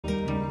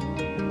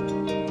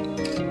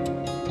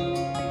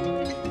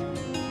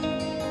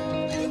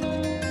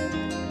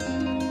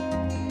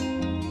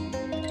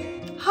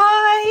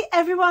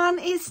everyone,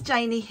 it's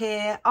Janie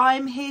here.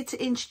 I'm here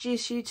to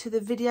introduce you to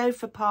the video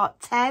for part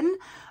 10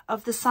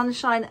 of the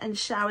Sunshine and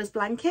Showers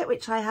blanket,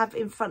 which I have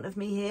in front of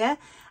me here.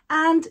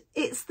 And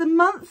it's the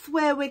month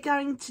where we're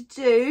going to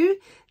do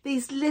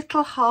these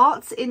little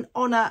hearts in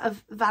honour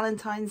of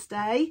Valentine's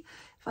Day.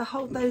 If I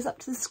hold those up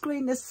to the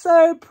screen, they're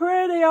so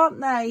pretty,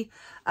 aren't they?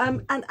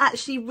 And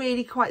actually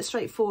really quite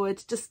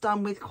straightforward, just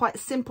done with quite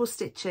simple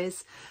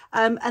stitches.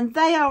 And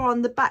they are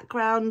on the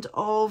background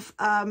of,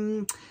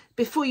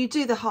 before you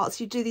do the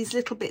hearts, you do these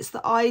little bits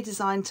that I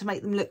designed to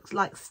make them look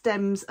like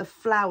stems of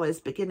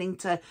flowers beginning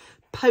to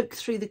poke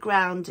through the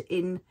ground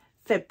in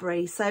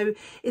February. So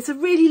it's a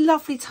really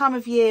lovely time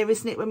of year,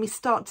 isn't it, when we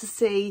start to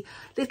see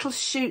little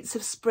shoots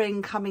of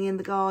spring coming in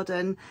the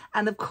garden.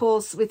 And of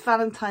course, with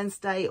Valentine's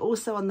Day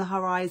also on the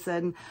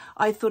horizon,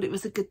 I thought it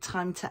was a good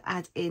time to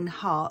add in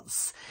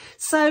hearts.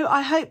 So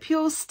I hope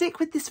you'll stick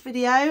with this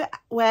video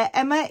where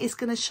Emma is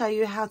going to show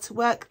you how to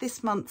work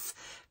this month's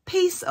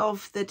piece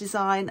of the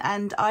design,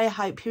 and I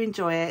hope you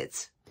enjoy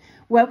it.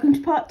 Welcome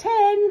to part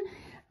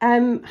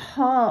 10.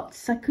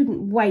 Hearts, I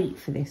couldn't wait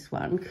for this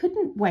one,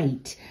 couldn't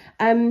wait.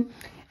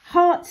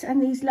 Hearts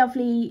and these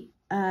lovely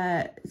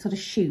sort of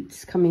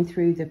shoots coming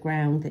through the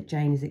ground that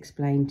Jane has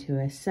explained to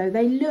us. So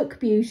they look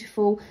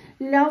beautiful,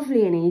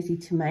 lovely and easy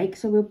to make,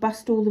 so we'll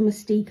bust all the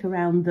mystique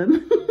around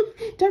them.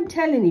 Don't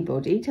tell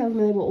anybody, tell them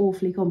they were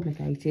awfully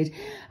complicated.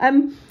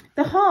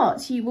 The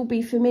hearts, you will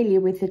be familiar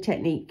with the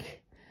technique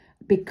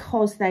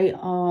because they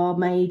are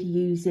made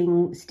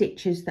using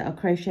stitches that are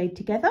crocheted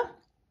together.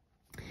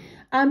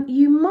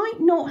 You might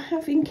not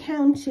have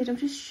encountered, I'll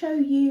just show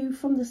you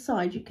from the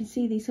side, you can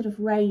see these sort of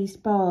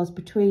raised bars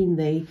between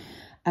the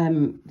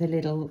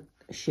little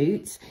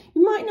shoots.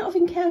 You might not have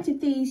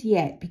encountered these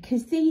yet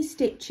because these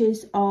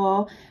stitches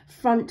are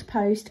front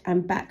post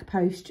and back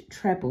post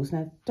trebles.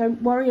 Now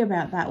don't worry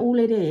about that, all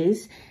it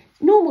is,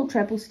 normal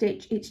treble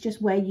stitch, it's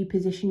just where you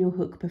position your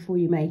hook before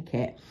you make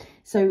it.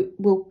 So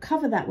we'll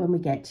cover that when we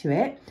get to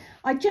it.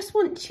 I just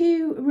want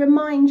to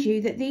remind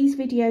you that these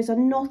videos are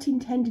not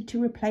intended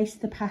to replace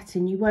the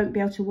pattern. You won't be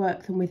able to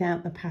work them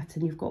without the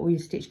pattern. You've got all your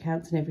stitch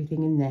counts and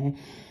everything in there.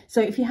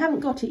 So if you haven't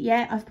got it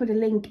yet, I've put a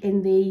link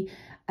in the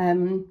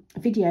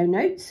video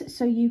notes,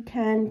 so you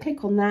can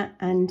click on that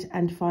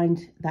and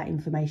find that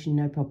information,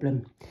 no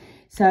problem.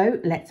 So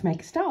let's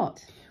make a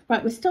start.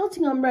 Right, we're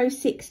starting on row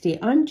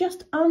 60. I'm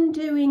just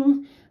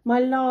undoing my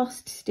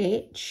last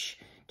stitch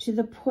to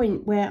the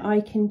point where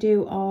I can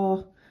do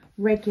our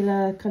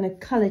regular kind of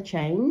colour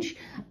change.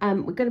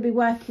 We're going to be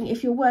working,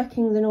 if you're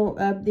working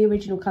the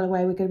original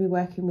colourway, we're going to be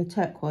working with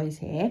turquoise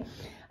here.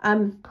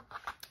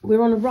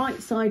 We're on a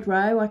right side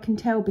row, I can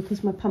tell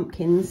because my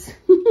pumpkins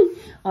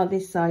are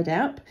this side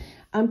up.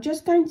 I'm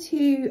just going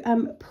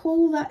to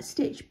pull that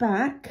stitch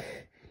back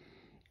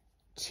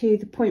to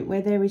the point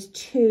where there is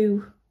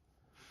two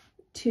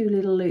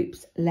little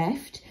loops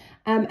left,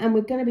 and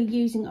we're going to be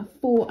using a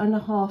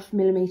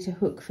 4.5mm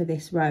hook for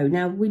this row.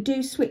 Now we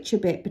do switch a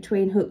bit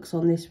between hooks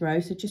on this row,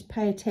 so just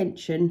pay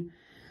attention,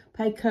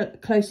 pay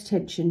close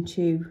attention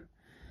to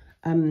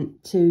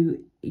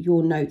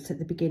your notes at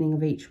the beginning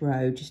of each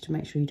row, just to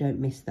make sure you don't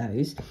miss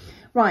those.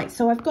 Right,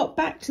 so I've got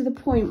back to the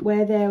point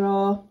where there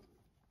are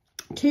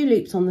 2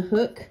 loops on the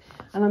hook,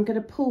 and I'm going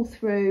to pull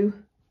through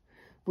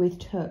with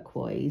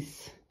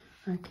turquoise.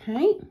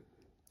 Okay.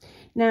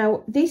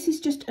 Now this is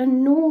just a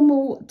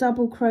normal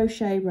double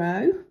crochet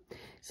row,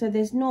 so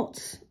there's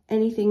not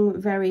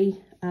anything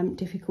very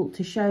difficult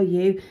to show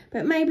you,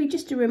 but maybe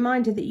just a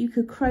reminder that you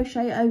could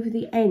crochet over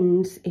the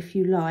ends if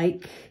you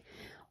like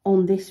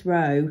on this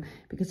row,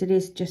 because it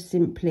is just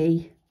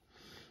simply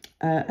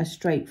a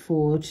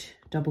straightforward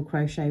double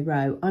crochet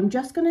row. I'm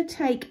just going to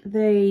take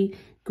the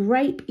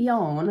grape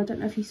yarn, I don't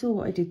know if you saw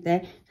what I did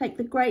there, take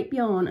the grape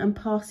yarn and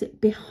pass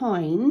it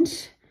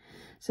behind,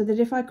 so that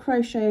if I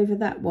crochet over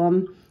that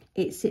one,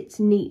 it sits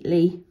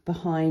neatly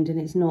behind and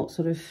it's not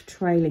sort of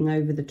trailing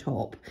over the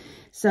top.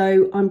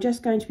 So I'm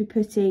just going to be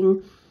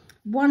putting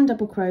 1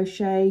 double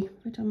crochet, have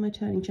I done my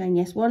turning chain?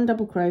 Yes, 1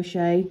 double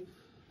crochet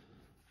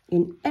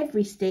in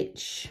every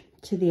stitch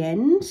to the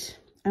end.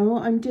 And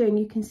what I'm doing,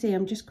 you can see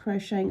I'm just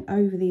crocheting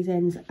over these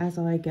ends as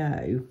I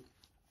go.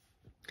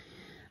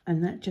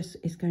 And that just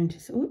is going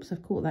to, oops,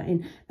 I've caught that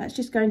in. That's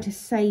just going to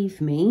save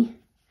me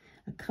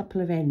a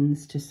couple of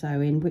ends to sew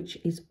in, which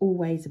is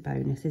always a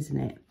bonus, isn't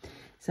it?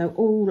 So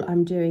all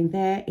I'm doing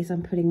there is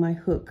I'm putting my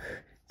hook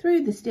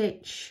through the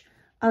stitch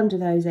under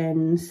those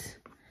ends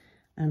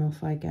and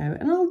off I go.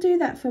 And I'll do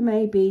that for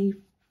maybe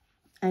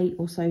 8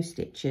 or so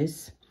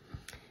stitches.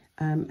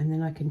 And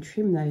then I can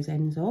trim those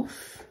ends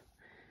off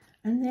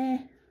and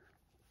they're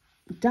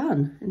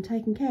done and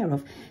taken care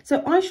of.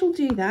 So I shall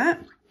do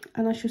that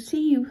and I shall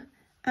see you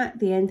at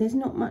the end. There's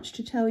not much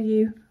to tell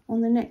you on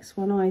the next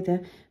one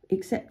either,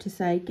 except to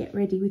say get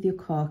ready with your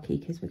khaki,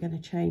 because we're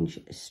going to change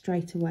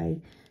straight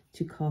away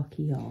to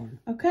khaki yarn.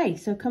 Okay,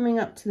 so coming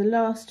up to the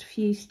last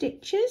few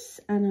stitches,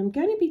 and I'm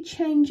going to be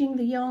changing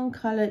the yarn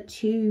colour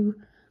to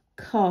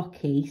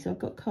khaki. So I've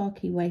got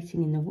khaki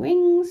waiting in the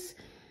wings.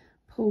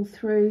 Pull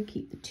through,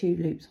 keep the 2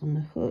 loops on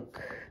the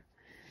hook,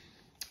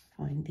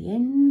 find the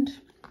end,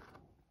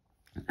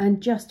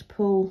 and just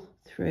pull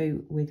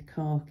through with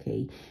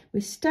khaki.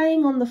 We're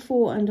staying on the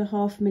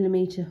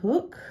 4.5mm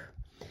hook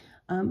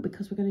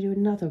because we're going to do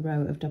another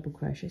row of double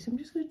crochet. So I'm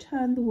just going to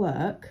turn the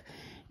work.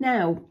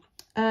 Now,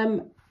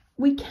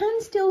 we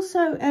can still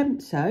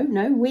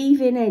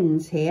weave in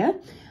ends here,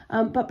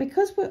 but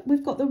because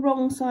we've got the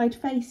wrong side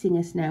facing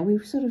us now, we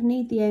sort of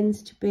need the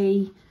ends to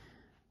be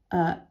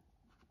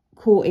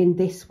caught in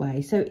this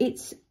way. So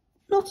it's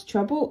not a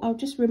trouble. I'll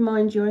just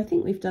remind you, I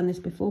think we've done this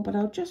before, but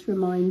I'll just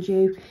remind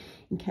you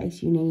in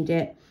case you need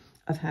it,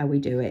 of how we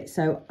do it.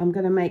 So I'm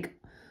going to make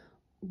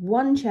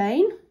one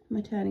chain,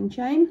 my turning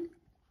chain,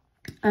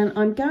 and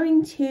I'm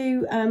going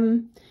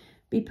to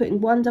be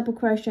putting one double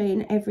crochet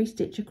in every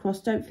stitch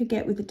across. Don't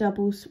forget, with the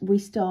doubles we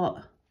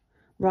start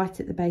right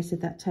at the base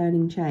of that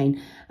turning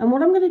chain, and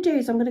what I'm going to do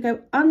is I'm going to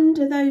go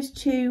under those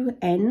two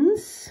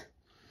ends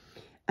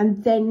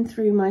and then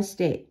through my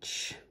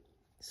stitch.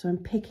 So I'm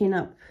picking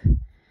up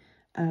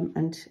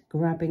and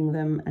grabbing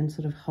them and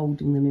sort of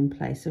holding them in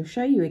place. So I'll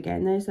show you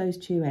again. There's those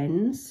two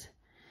ends.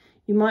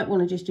 You might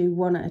want to just do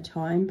one at a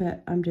time,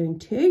 but I'm doing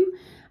two,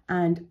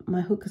 and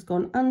my hook has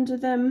gone under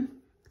them,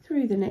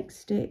 through the next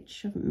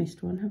stitch. I haven't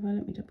missed one, have I?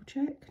 Let me double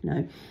check.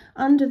 No,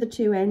 under the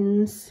two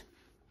ends,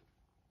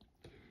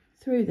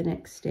 through the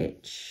next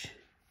stitch,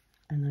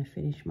 and I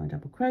finish my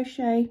double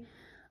crochet,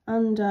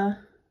 under,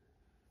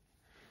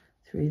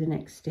 through the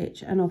next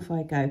stitch, and off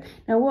I go.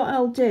 Now what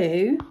I'll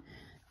do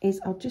is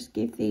I'll just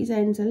give these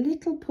ends a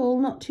little pull,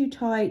 not too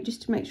tight,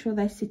 just to make sure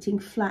they're sitting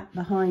flat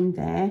behind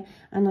there.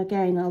 And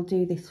again, I'll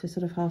do this for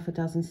sort of half a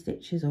dozen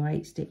stitches or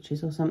 8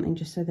 stitches or something,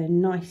 just so they're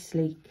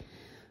nicely,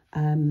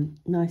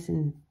 nice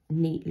and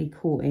neatly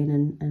caught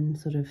in and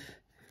sort of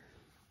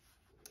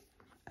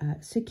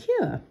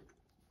secure.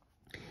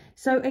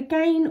 So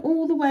again,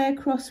 all the way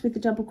across with the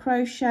double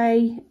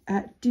crochet,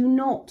 do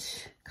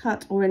not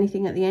cut or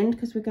anything at the end,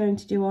 because we're going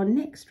to do our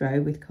next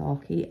row with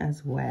khaki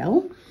as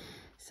well.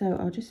 So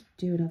I'll just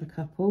do another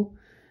couple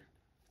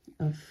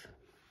of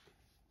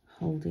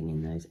holding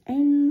in those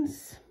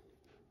ends,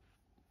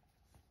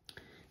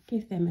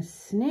 give them a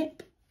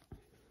snip.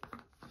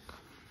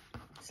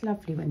 It's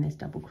lovely when there's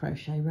double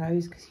crochet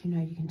rows, because you know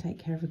you can take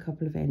care of a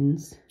couple of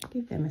ends.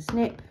 Give them a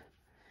snip,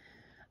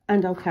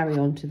 and I'll carry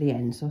on to the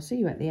end. So I'll see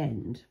you at the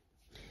end.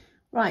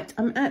 Right,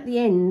 I'm at the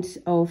end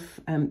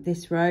of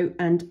this row,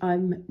 and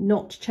I'm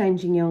not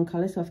changing yarn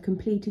colour, so I've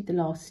completed the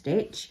last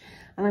stitch,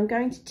 and I'm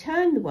going to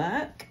turn the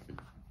work.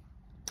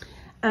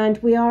 And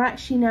we are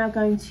actually now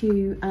going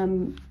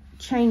to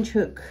change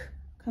hook,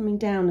 coming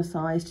down a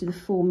size to the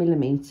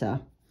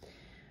 4mm.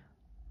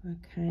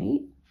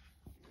 Okay,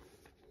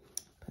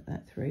 put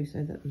that through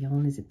so that the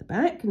yarn is at the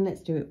back, and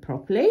let's do it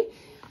properly.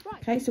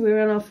 Right. Okay, so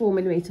we're on our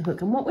 4mm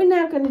hook, and what we're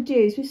now going to do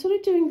is we're sort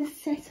of doing the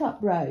setup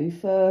row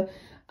for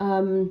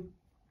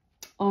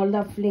our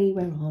lovely,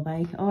 where are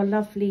they? Our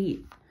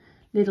lovely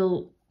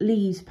little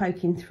leaves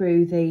poking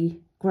through the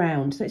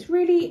ground. So it's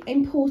really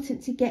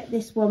important to get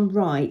this one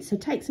right. So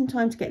take some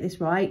time to get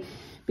this right,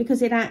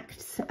 because it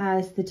acts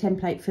as the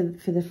template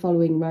for the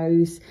following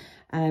rows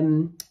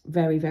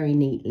very, very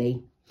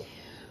neatly.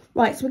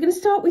 Right, so we're going to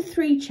start with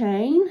 3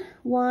 chain,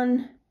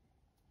 1,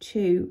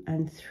 2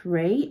 and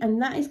 3,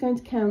 and that is going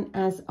to count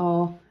as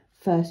our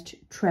first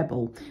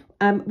treble.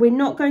 We're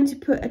not going to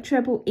put a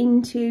treble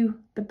into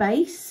the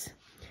base.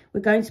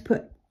 We're going to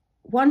put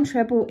 1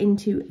 treble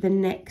into the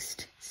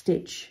next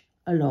stitch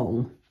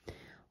along.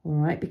 All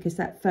right, because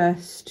that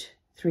first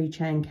 3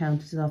 chain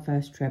counts as our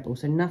first treble.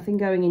 So nothing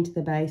going into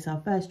the base.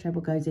 Our first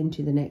treble goes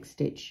into the next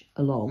stitch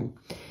along.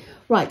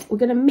 Right, we're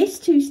going to miss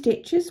 2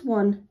 stitches,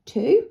 1,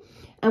 2,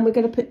 and we're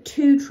going to put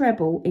 2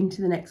 treble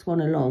into the next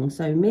one along.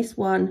 So miss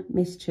 1,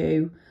 miss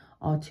 2,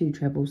 our 2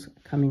 trebles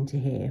come into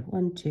here.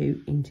 1,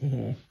 2 into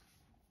here.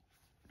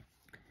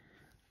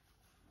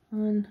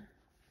 1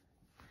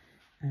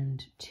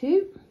 and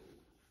 2.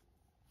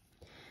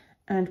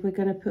 And we're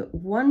going to put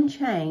 1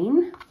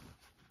 chain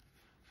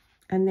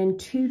and then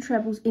 2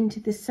 trebles into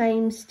the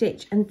same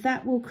stitch, and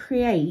that will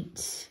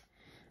create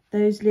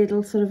those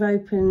little sort of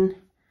open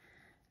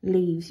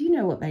leaves. You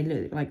know what they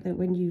look like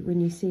when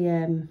you see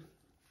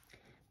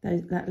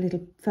that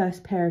little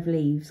first pair of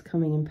leaves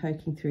coming and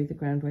poking through the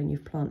ground when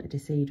you've planted a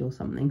seed or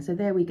something. So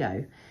there we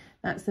go.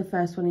 That's the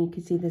first one, and you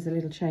can see there's a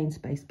little chain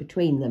space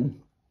between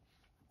them.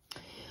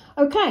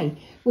 Okay,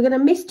 we're going to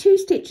miss 2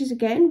 stitches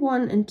again,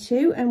 1 and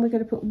 2, and we're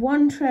going to put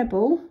 1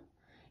 treble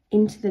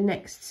into the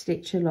next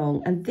stitch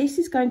along, and this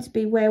is going to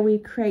be where we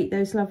create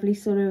those lovely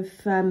sort of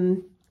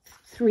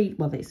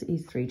this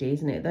is 3D,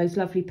 isn't it? Those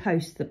lovely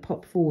posts that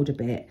pop forward a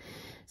bit.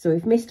 So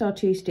we've missed our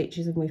 2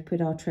 stitches and we've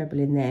put our treble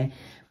in there.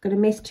 We're going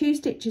to miss 2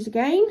 stitches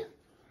again,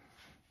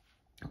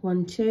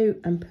 1,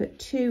 2, and put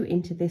 2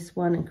 into this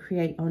one and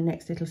create our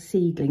next little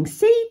seedling.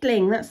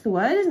 Seedling, that's the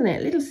word, isn't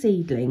it? Little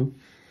seedling.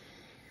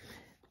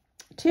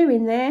 2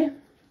 in there,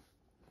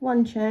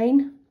 1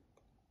 chain,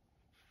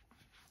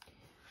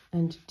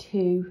 and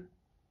 2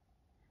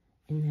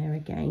 in there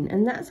again,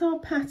 and that's our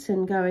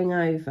pattern going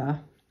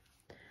over.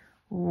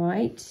 All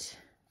right,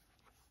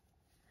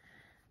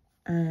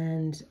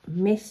 and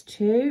miss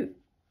 2,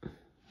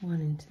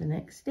 1 into the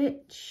next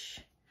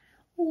stitch,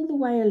 all the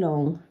way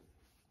along.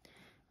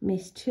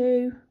 Miss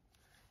 2,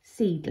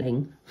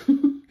 seedling.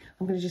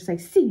 I'm going to just say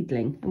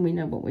seedling, and we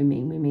know what we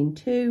mean. We mean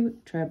 2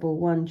 treble,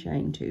 1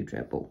 chain, 2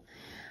 treble.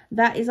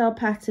 That is our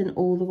pattern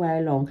all the way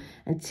along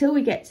until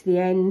we get to the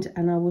end,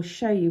 and I will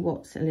show you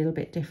what's a little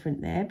bit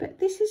different there. But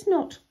this is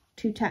not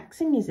too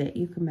taxing, is it?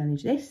 You can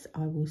manage this.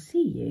 I will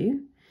see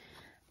you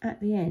at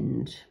the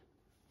end.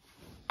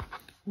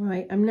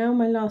 Right, I'm now on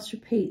my last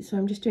repeat, so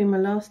I'm just doing my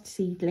last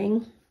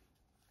seedling.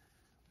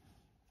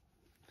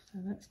 So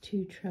that's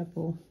 2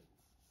 treble.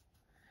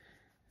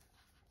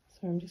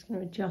 So I'm just going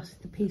to adjust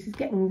the piece. It's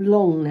getting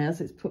long now,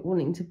 so it's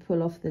wanting to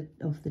pull off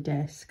the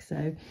desk.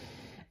 So,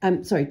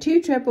 sorry,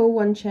 2 treble,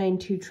 1 chain,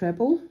 2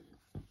 treble.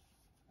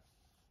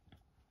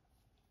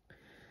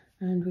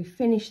 And we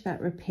finish that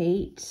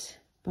repeat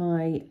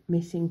by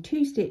missing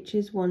 2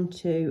 stitches, 1,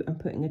 2, and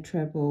putting a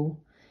treble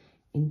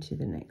into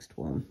the next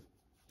one.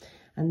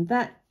 And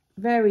that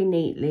very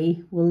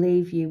neatly will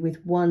leave you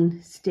with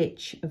 1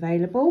 stitch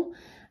available,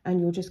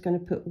 and you're just going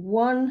to put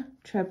 1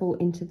 treble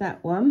into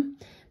that one,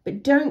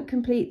 but don't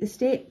complete the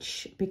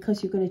stitch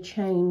because you're going to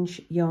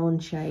change yarn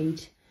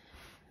shade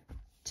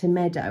to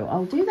meadow.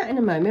 I'll do that in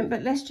a moment,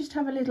 but let's just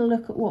have a little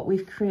look at what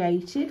we've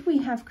created. We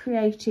have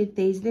created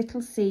these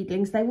little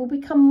seedlings. They will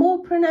become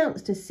more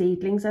pronounced as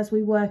seedlings as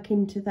we work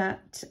into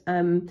that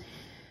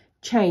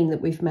chain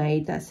that we've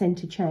made, that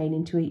centre chain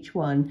into each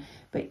one.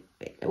 But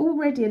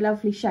already a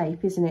lovely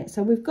shape, isn't it?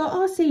 So we've got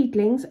our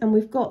seedlings and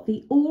we've got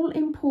the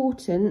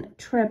all-important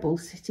treble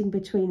sitting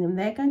between them.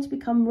 They're going to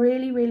become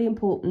really, really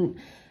important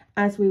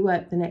as we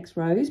work the next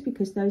rows,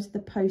 because those are the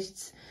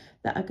posts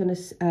that are going to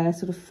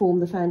sort of form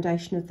the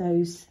foundation of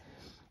those,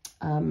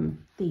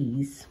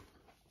 these.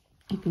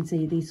 You can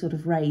see these sort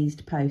of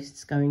raised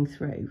posts going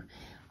through.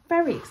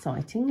 Very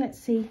exciting. Let's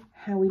see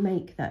how we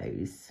make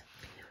those.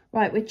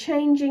 Right, we're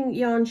changing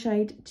yarn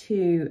shade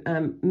to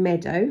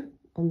meadow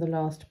on the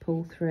last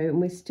pull through, and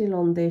we're still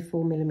on the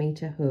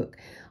 4mm hook.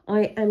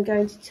 I am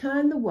going to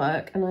turn the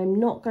work, and I'm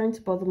not going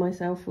to bother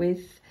myself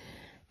with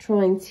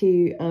trying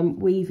to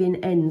weave in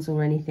ends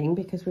or anything,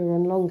 because we're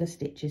on longer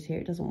stitches here.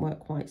 It doesn't work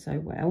quite so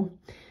well.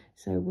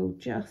 So we'll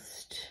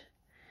just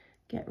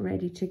get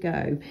ready to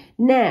go.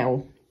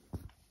 Now,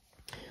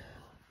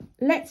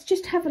 let's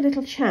just have a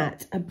little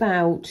chat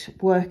about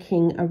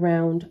working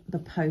around the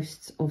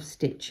posts of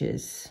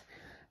stitches.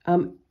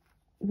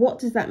 What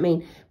does that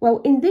mean? Well,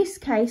 in this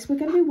case, we're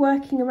going to be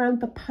working around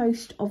the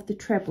post of the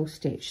treble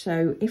stitch.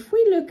 So if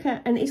we look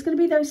at, and it's going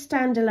to be those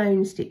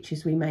standalone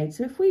stitches we made.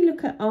 So if we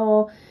look at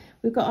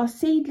we've got our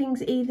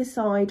seedlings either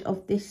side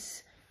of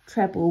this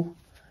treble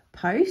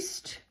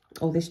post,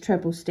 or this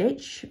treble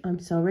stitch, I'm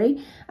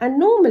sorry. And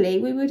normally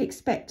we would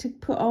expect to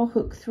put our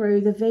hook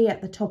through the V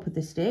at the top of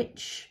the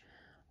stitch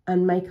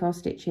and make our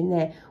stitch in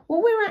there.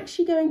 What we're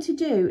actually going to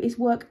do is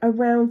work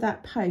around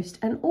that post,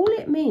 and all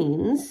it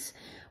means,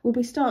 we'll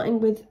be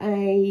starting with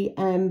a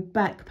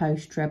back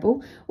post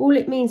treble. All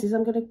it means is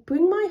I'm going to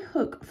bring my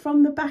hook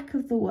from the back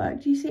of the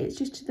work. Do you see it's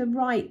just to the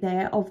right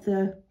there of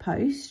the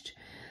post?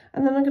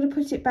 And then I'm going to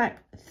put it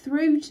back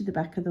through to the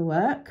back of the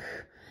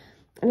work.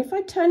 And if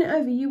I turn it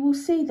over, you will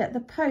see that the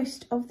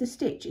post of the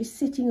stitch is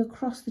sitting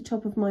across the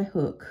top of my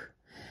hook.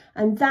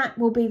 And that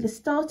will be the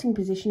starting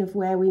position of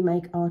where we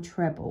make our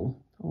treble.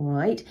 All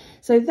right,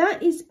 so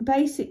that is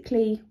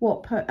basically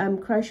what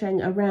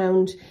crocheting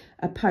around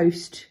a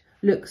post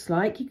looks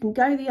like. You can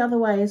go the other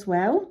way as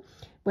well,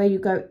 where you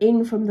go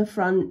in from the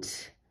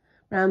front,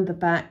 round the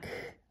back,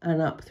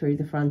 and up through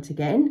the front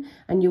again,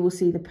 and you will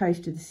see the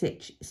post of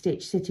the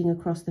stitch sitting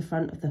across the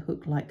front of the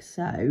hook like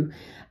so.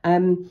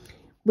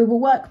 We will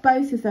work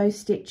both of those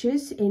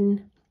stitches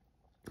in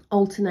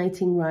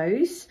alternating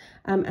rows,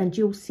 and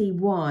you'll see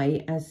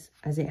why as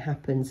it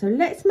happens. So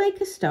let's make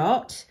a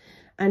start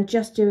and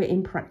just do it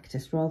in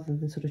practice rather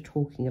than sort of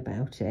talking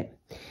about it.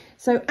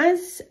 So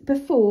as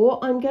before,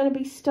 I'm going to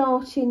be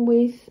starting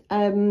with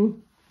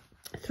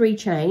 3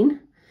 chain,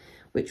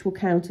 which will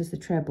count as the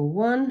treble.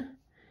 1,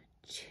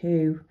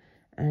 2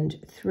 and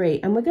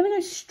 3, and we're going to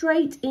go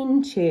straight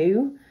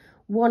into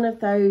one of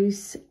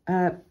those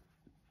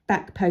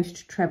back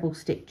post treble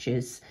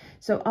stitches.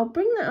 So I'll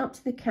bring that up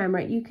to the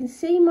camera. You can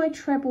see my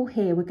treble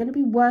here. We're going to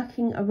be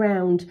working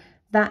around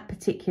that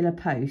particular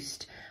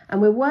post,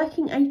 and we're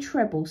working a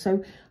treble,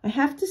 so I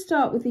have to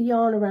start with the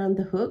yarn around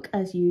the hook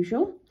as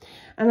usual,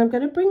 and I'm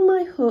going to bring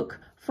my hook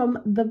from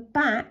the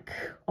back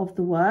of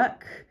the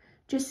work,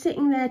 just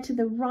sitting there to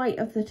the right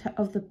of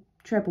the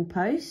treble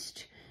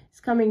post. It's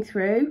coming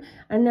through,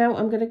 and now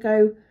I'm going to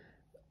go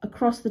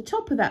across the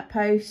top of that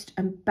post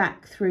and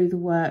back through the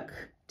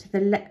work to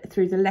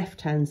through the left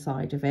hand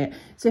side of it.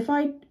 So if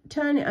I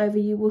turn it over,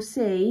 you will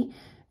see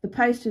the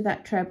post of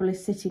that treble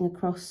is sitting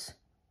across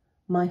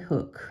my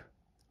hook.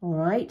 All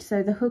right,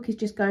 so the hook is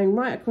just going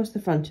right across the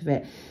front of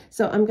it.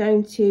 So I'm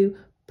going to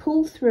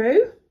pull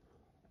through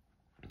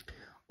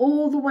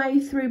all the way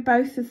through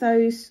both of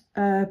those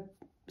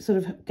sort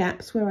of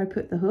gaps where I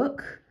put the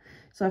hook.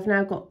 So I've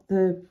now got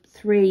the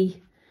 3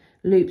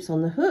 loops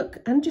on the hook,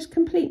 and just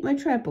complete my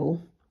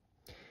treble.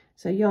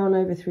 So yarn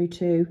over through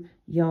 2,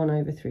 yarn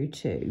over through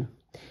 2.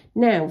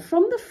 Now,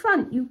 from the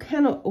front, you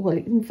cannot, well,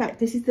 in fact,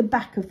 this is the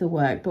back of the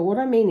work, but what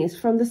I mean is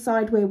from the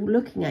side we're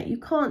looking at, you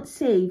can't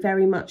see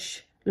very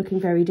much looking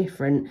very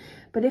different.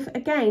 But if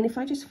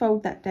I just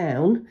fold that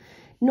down,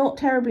 not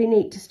terribly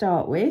neat to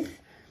start with,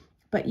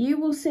 but you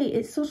will see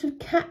it's sort of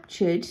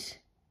captured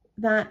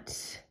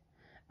that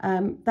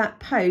that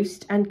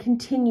post and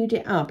continued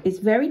it up. It's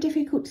very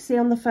difficult to see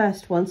on the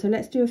first one, so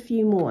let's do a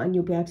few more and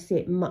you'll be able to see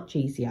it much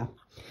easier.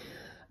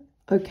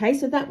 Okay,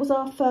 so that was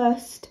our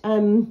first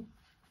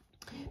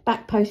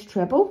back post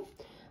treble.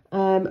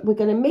 We're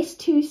going to miss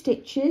 2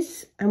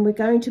 stitches and we're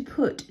going to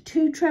put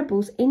 2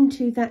 trebles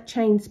into that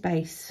chain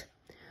space,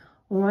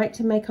 all right,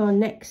 to make our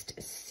next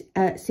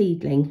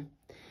seedling.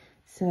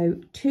 So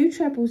 2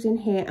 trebles in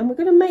here, and we're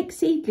going to make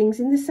seedlings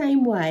in the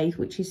same way,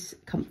 which is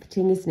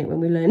comforting, isn't it, when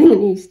we're learning a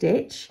new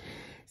stitch.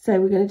 So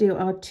we're going to do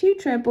our 2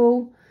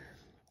 treble,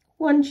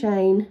 1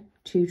 chain,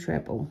 2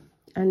 treble,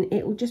 and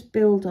it will just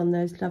build on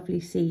those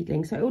lovely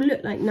seedlings. So it will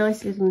look like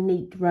nice little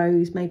neat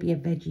rows, maybe a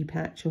veggie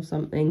patch or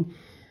something,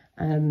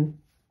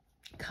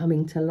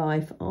 coming to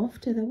life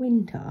after the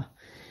winter.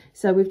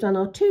 So we've done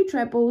our 2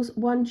 trebles,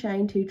 1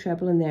 chain, 2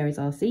 treble, and there is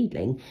our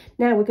seedling.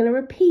 Now we're going to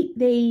repeat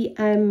the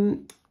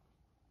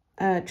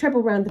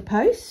treble round the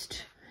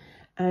post,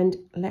 and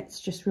let's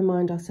just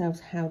remind ourselves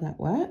how that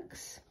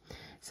works.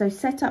 So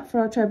set up for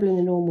our treble in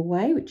the normal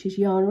way, which is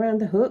yarn around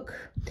the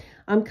hook.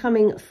 I'm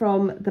coming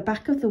from the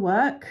back of the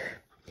work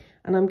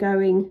and I'm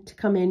going to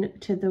come in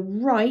to the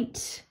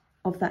right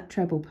of that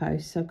treble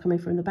post. So I'm coming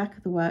from the back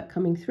of the work,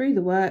 coming through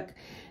the work.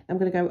 I'm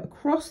going to go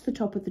across the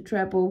top of the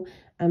treble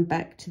and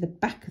back to the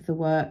back of the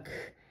work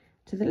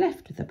to the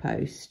left of the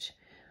post.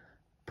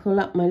 Pull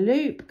up my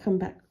loop, come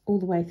back all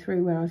the way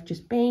through where I've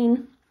just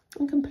been,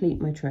 and complete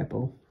my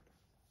treble.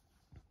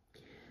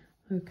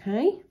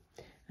 Okay,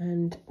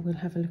 and we'll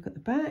have a look at the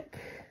back,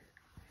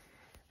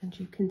 and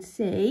you can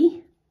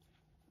see,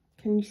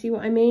 can you see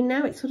what I mean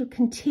now? It's sort of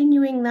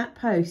continuing that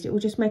post. It will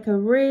just make a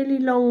really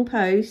long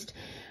post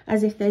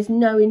as if there's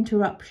no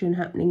interruption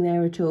happening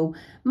there at all.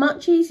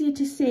 Much easier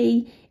to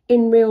see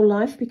in real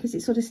life because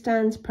it sort of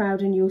stands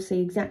proud and you'll see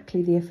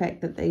exactly the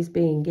effect that is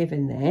being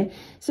given there.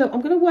 So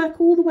I'm going to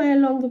work all the way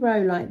along the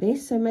row like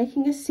this, so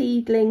making a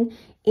seedling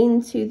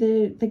into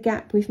the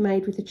gap we've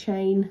made with the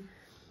chain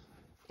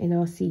in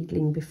our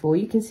seedling before.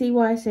 You can see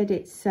why I said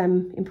it's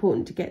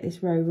important to get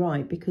this row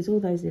right, because all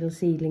those little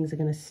seedlings are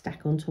going to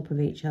stack on top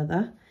of each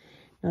other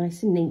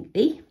nice and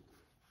neatly.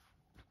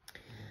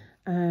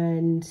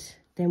 And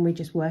then we're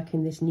just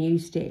working this new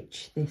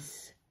stitch,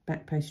 this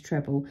back post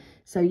treble.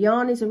 So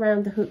yarn is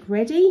around the hook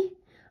ready.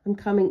 I'm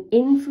coming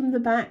in from the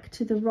back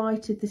to the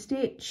right of the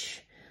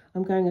stitch.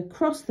 I'm going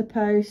across the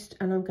post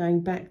and I'm going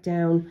back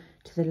down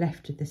to the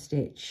left of the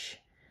stitch,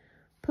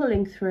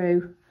 pulling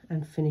through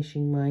and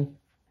finishing my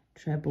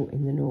treble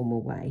in the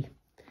normal way.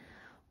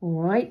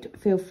 All right,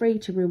 feel free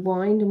to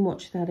rewind and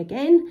watch that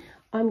again.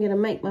 I'm going to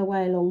make my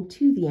way along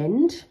to the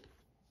end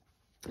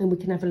and we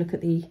can have a look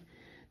at the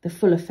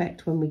full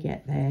effect when we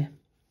get there.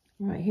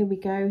 Right, here we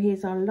go.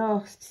 Here's our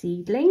last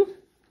seedling.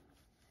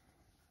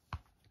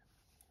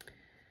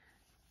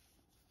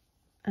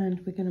 And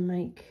we're going to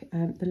make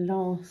the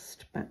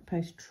last back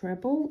post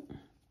treble.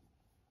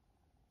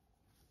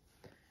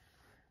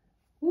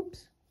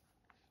 Whoops.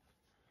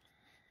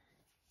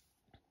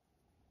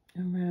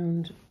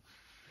 Around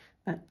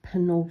that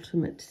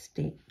penultimate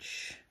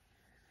stitch.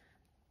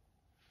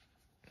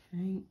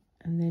 Okay,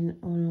 and then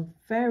on our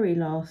very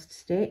last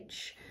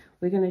stitch,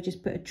 we're going to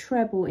just put a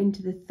treble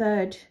into the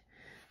third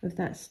of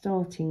that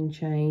starting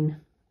chain.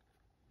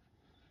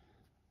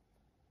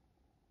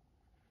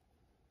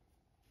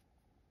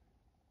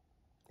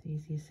 It's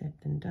easier said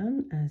than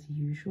done, as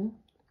usual.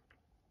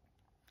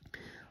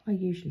 I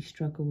usually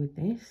struggle with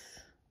this,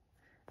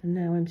 and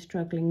now I'm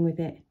struggling with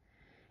it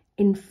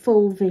in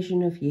full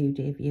vision of you,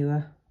 dear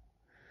viewer.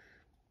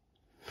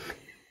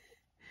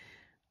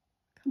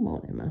 Come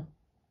on, Emma.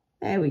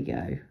 There we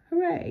go.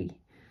 Hooray.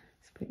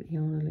 Split the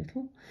yarn a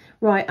little.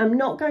 Right, I'm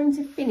not going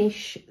to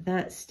finish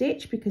that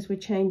stitch because we're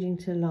changing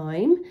to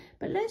lime,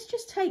 but let's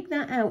just take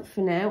that out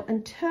for now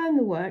and turn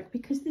the work,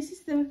 because this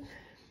is the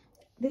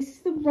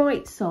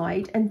right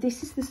side and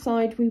this is the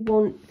side we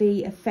want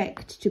the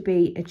effect to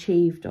be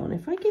achieved on.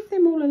 If I give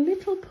them all a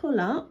little pull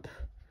up,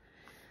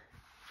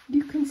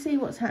 you can see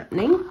what's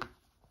happening.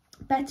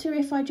 Better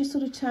if I just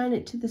sort of turn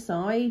it to the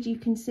side. You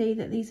can see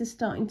that these are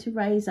starting to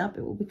raise up.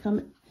 It will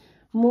become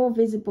more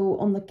visible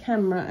on the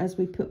camera as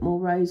we put more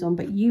rows on,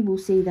 but you will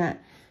see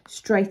that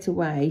straight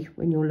away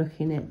when you're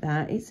looking at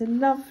that. It's a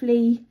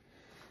lovely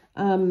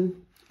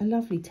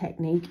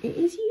technique. It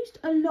is used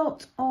a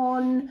lot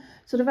on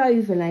sort of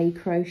overlay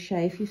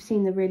crochet. If you've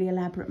seen the really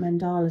elaborate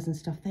mandalas and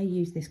stuff, they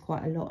use this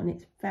quite a lot, and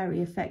it's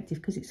very effective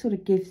because it sort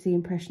of gives the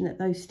impression that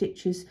those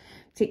stitches,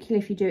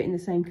 particularly if you do it in the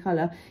same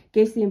colour,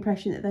 gives the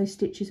impression that those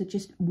stitches are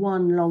just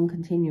one long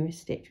continuous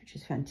stitch, which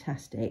is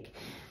fantastic.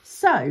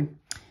 So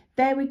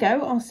there we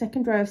go, our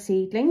second row of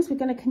seedlings. We're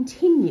going to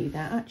continue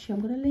that. Actually,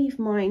 I'm going to leave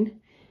mine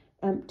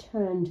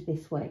turned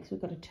this way because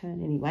we've got to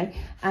turn anyway.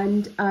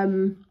 And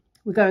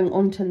we're going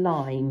on to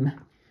lime.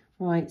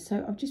 Right,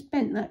 so I've just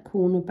bent that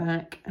corner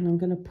back and I'm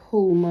going to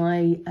pull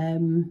my,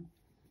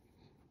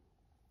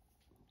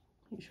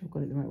 make sure I've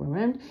got it the right way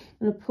around.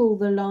 I'm going to pull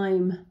the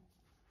lime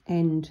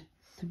end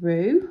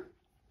through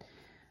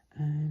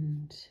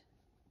and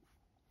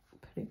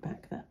put it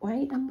back that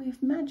way, and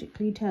we've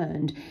magically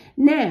turned.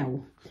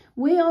 Now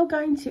we are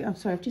going to, oh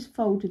sorry, I've just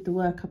folded the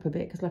work up a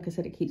bit because like I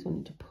said, it keeps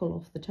wanting to pull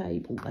off the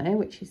table there,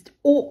 which is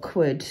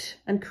awkward,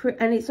 and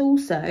it's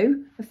also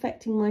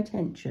affecting my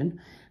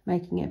tension,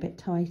 making it a bit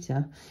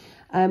tighter.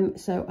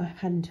 So I've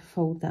had to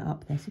fold that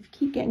up there. So if you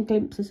keep getting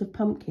glimpses of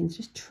pumpkins,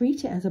 just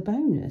treat it as a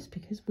bonus,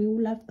 because we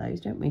all love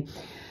those, don't we?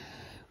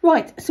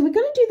 Right, so we're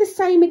going to do the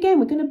same again.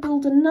 We're going to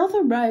build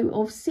another row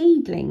of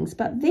seedlings,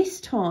 but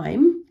this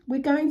time we're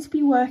going to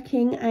be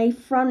working a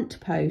front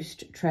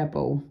post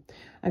treble.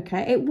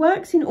 Okay, it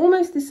works in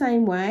almost the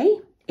same way.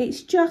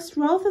 It's just,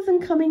 rather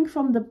than coming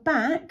from the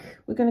back,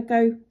 we're going to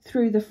go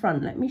through the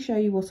front. Let me show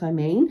you what I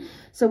mean.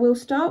 So we'll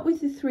start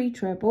with the 3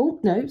 treble.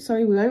 No,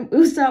 sorry, we won't.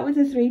 We'll start with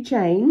the 3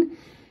 chain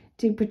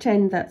to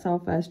pretend that's our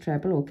first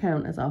treble, or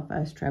count as our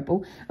first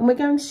treble. And we're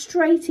going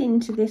straight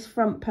into this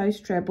front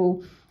post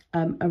treble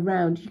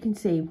around. You can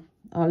see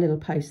our little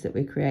post that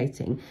we're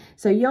creating.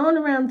 So yarn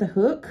around the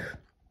hook,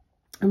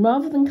 and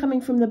rather than coming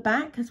from the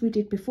back as we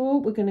did before,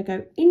 we're going to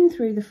go in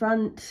through the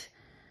front,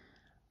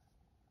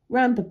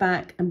 round the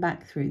back, and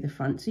back through the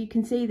front. So you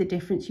can see the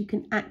difference. You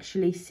can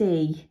actually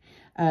see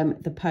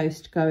the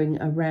post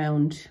going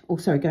around, or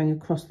sorry, going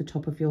across the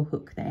top of your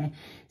hook there.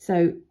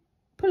 So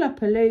pull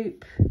up a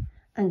loop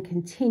and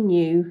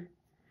continue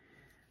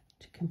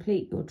to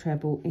complete your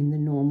treble in the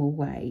normal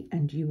way,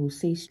 and you will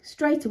see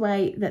straight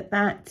away that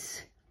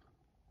that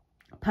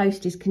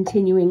post is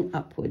continuing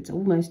upwards,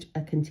 almost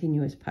a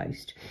continuous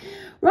post.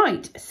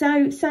 Right,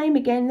 so same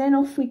again, then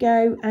off we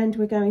go, and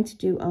we're going to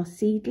do our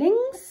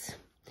seedlings,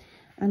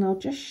 and I'll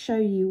just show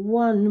you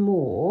one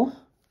more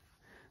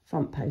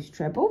front post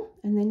treble,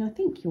 and then I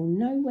think you'll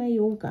know where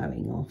you're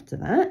going after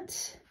that.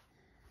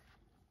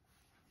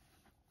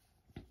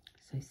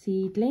 So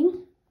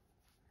seedling.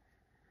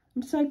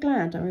 I'm so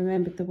glad I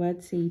remembered the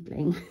word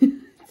seedling.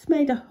 It's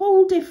made a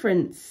whole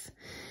difference.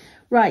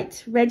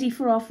 Right, ready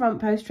for our front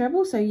post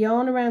treble. So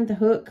yarn around the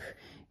hook,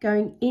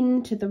 going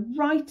into the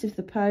right of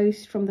the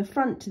post from the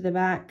front to the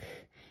back,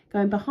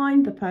 going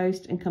behind the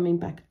post and coming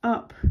back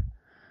up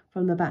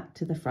from the back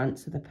to the front.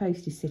 So the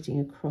post is sitting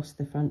across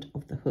the front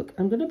of the hook.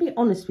 I'm going to be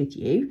honest with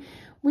you,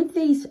 with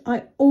these,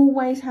 I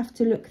always have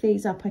to look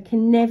these up. I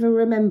can never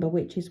remember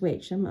which is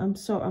which. I'm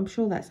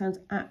sure that sounds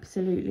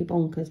absolutely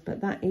bonkers,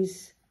 but that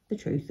is the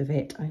truth of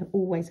it. I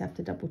always have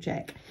to double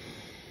check.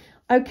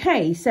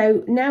 Okay,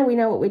 so now we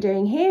know what we're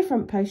doing here,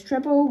 front post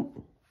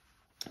treble.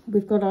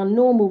 We've got our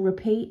normal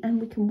repeat,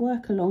 and we can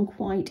work along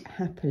quite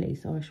happily.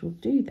 So I shall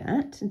do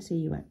that and see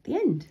you at the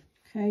end.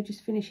 Okay,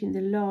 just finishing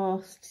the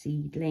last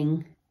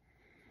seedling,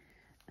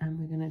 and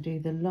we're going to do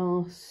the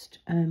last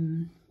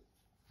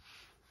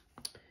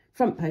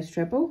front post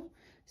treble.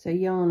 So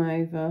yarn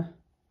over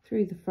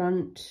through the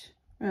front,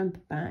 round the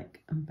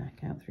back, and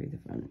back out through the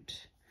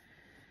front.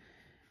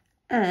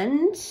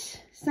 And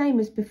same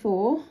as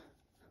before,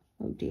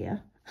 oh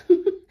dear,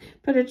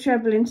 put a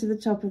treble into the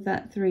top of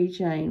that 3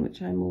 chain,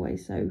 which I'm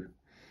always so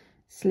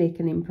slick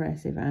and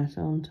impressive at,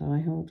 aren't I?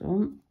 Hold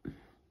on.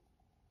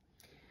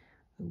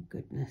 Oh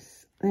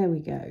goodness, there we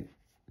go.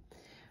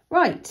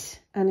 Right,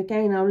 and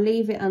again I'll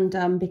leave it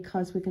undone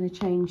because we're going to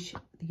change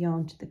the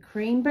yarn to the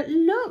cream. But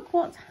look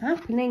what's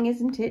happening,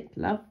 isn't it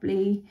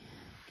lovely?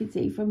 You can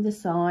see from the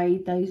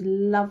side those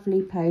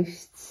lovely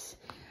posts.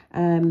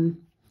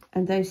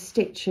 And those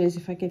stitches,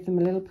 if I give them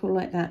a little pull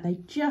like that, they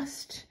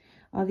just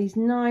are these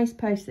nice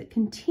posts that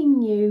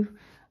continue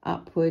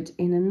upward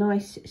in a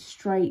nice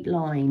straight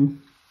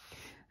line.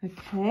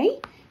 Okay,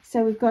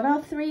 so we've got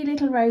our 3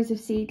 little rows of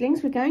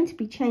seedlings. We're going to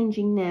be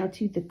changing now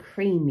to the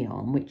cream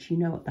yarn, which you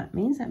know what that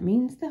means. That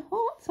means the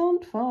hearts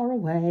aren't far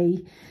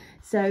away.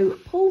 So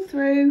pull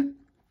through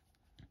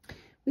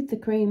with the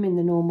cream in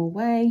the normal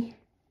way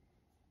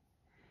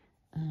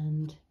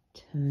and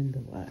turn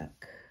the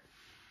work.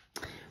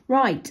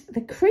 Right,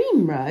 the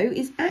cream row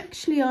is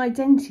actually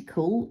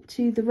identical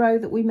to the row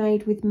that we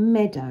made with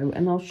Meadow,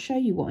 and I'll show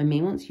you what I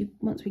mean.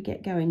 Once we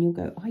get going, you'll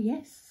go, oh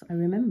yes, I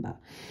remember.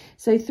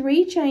 So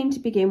 3 chain to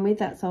begin with,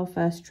 that's our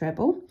first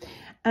treble,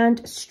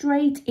 and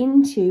straight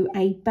into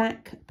a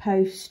back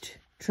post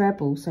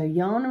treble. So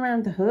yarn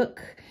around the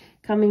hook,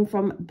 coming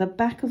from the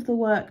back of the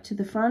work to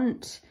the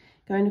front,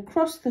 going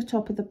across the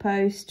top of the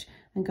post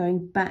and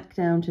going back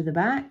down to the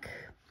back,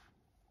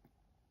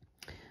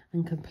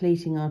 and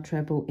completing our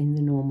treble in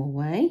the normal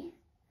way.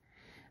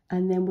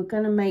 And then we're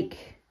going to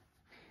make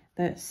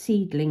the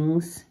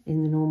seedlings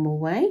in the normal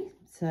way.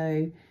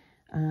 So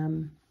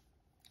 2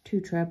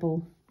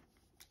 treble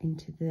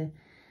into the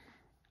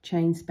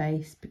chain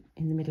space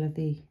in the middle of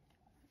the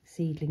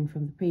seedling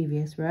from the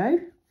previous row.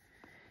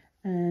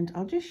 And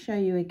I'll just show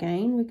you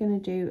again. We're going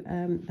to do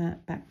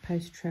that back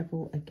post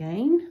treble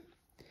again.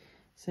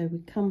 So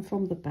we come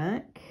from the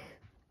back,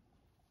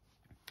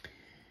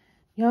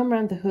 yarn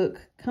around the hook,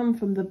 come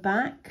from the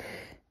back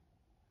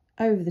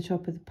over the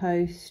top of the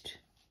post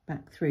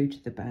back through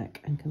to the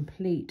back and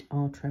complete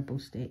our treble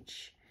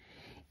stitch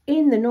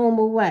in the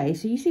normal way.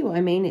 So you see what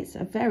I mean? It's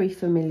a very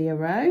familiar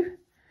row,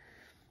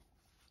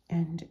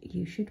 and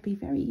you should be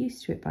very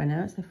used to it by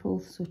now. It's the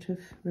fourth sort of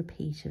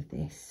repeat of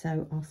this.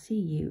 So I'll see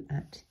you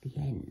at the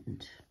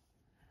end.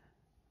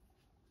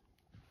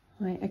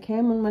 Right, okay,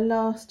 I'm on my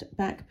last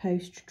back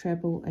post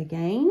treble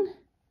again.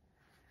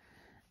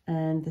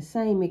 And the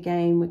same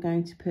again, we're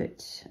going to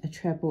put a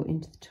treble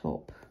into the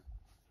top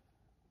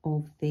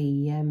of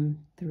the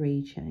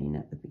 3 chain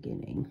at the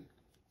beginning,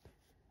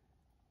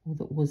 or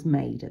that was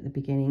made at the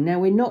beginning. Now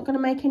we're not going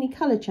to make any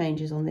colour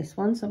changes on this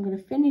one, so I'm going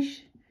to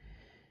finish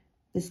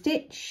the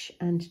stitch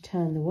and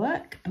turn the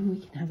work, and we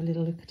can have a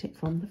little look at it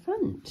from the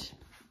front.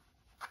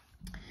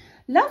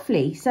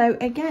 Lovely. So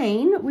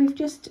again, we've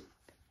just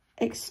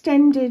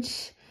extended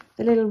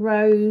the little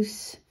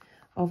rows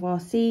of our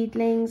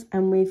seedlings,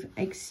 and we've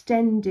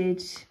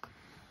extended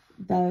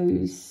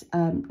those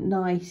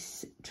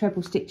nice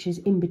treble stitches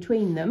in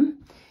between them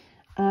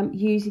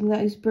using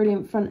those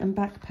brilliant front and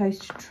back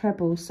post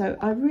trebles. So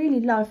I really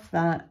love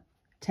that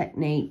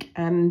technique.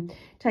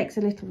 Takes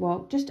a little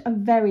while, just a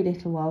very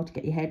little while, to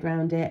get your head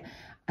around it,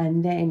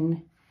 and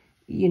then,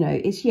 you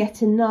know, it's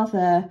yet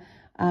another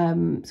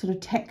sort of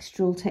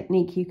textural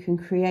technique you can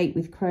create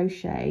with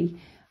crochet.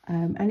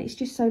 And it's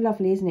just so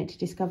lovely, isn't it, to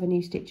discover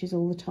new stitches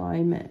all the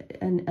time,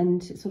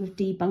 and sort of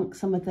debunk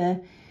some of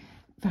the,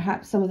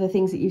 perhaps some of the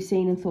things that you've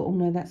seen and thought, oh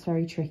no, that's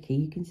very tricky.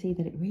 You can see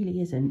that it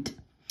really isn't.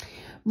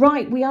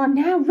 Right, we are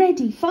now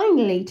ready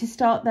finally to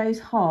start those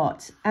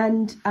hearts,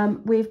 and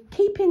we're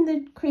keeping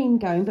the cream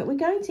going, but we're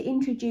going to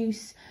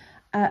introduce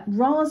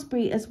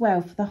raspberry as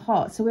well for the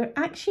heart. So we're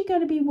actually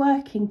going to be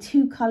working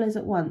 2 colours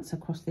at once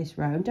across this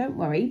row, and don't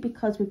worry,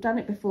 because we've done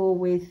it before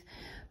with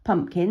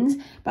pumpkins,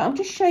 but I'll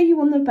just show you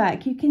on the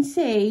back. You can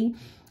see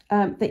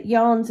that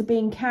yarns are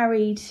being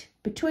carried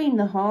between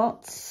the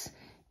hearts.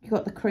 You've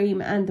got the cream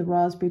and the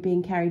raspberry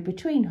being carried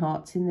between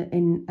hearts in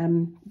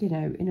you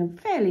know, in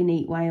a fairly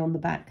neat way on the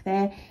back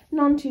there,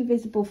 none too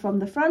visible from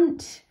the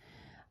front.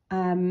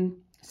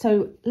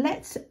 So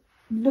let's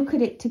look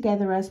at it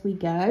together as we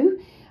go.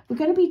 We're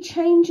going to be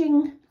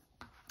changing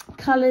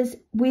colours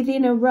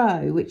within a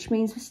row, which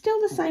means we're still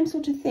the same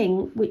sort of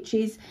thing, which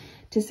is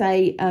to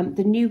say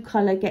the new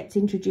colour gets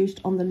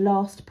introduced on the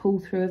last pull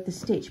through of the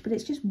stitch, but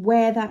it's just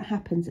where that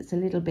happens, it's a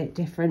little bit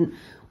different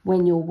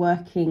when you're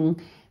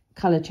working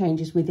colour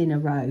changes within a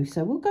row.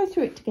 So we'll go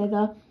through it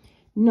together,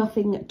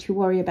 nothing to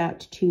worry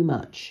about too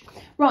much.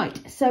 Right,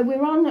 so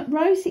we're on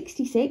row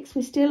 66,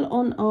 we're still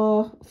on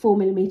our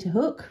 4mm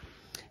hook,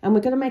 and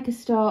we're going to make a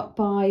start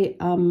by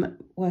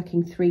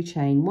working 3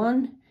 chain,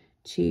 1,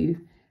 2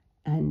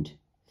 and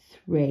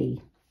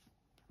 3.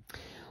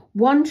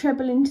 1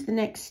 treble into the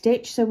next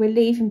stitch, so we're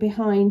leaving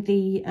behind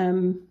the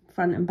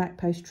front and back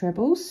post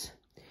trebles,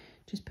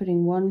 just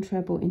putting 1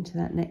 treble into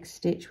that next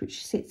stitch,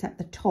 which sits at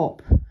the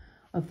top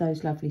of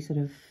those lovely sort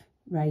of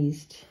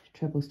raised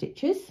treble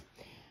stitches.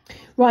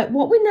 Right,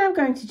 what we're now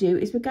going to do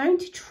is we're going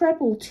to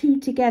treble 2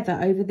 together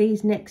over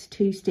these next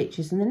 2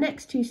 stitches, and the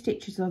next 2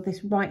 stitches are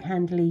this right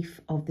hand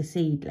leaf of the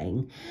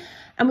seedling.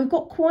 And we've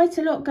got quite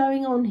a lot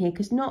going on here,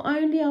 because not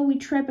only are we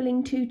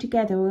trebling 2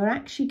 together, we're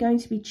actually going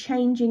to be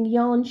changing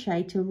yarn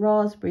shade to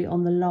raspberry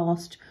on the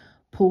last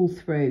pull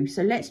through.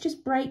 So let's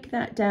just break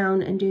that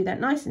down and do that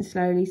nice and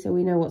slowly so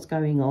we know what's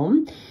going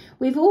on.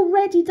 We've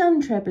already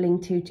done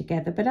trebling 2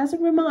 together, but as a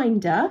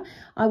reminder,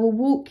 I will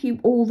walk you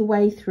all the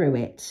way through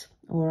it.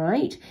 All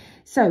right,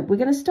 so we're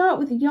going to start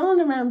with the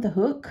yarn around the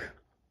hook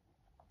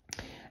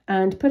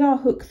and put our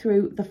hook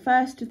through the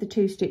first of the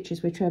 2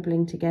 stitches we're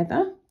trebling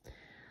together.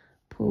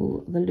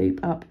 Pull the loop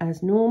up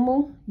as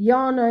normal,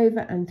 yarn over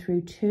and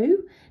through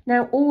 2.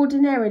 Now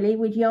ordinarily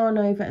we'd yarn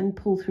over and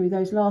pull through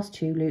those last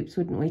 2 loops,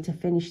 wouldn't we, to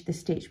finish the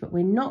stitch, but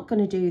we're not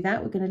going to do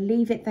that. We're going to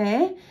leave it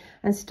there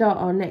and start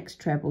our next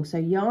treble. So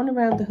yarn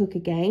around the hook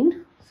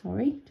again,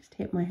 sorry, just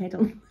hit my head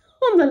on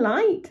the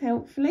light,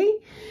 helpfully.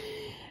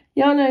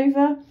 Yarn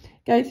over,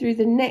 go through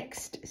the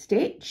next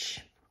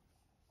stitch,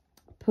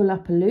 pull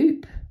up a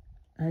loop,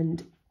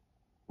 and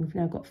we've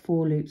now got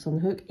 4 loops on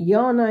the hook,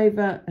 yarn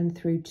over and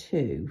through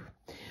 2.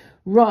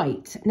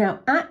 Right, now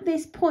at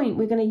this point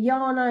we're going to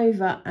yarn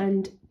over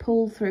and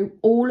pull through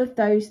all of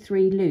those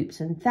 3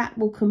 loops, and that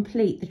will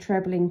complete the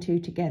trebling 2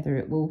 together.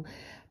 It will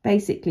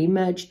basically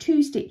merge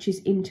 2 stitches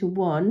into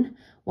 1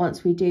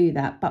 once we do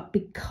that. But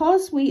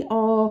because we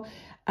are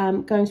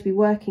going to be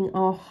working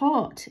our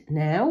heart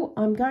now,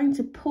 I'm going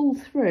to pull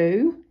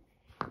through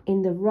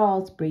in the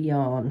raspberry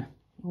yarn.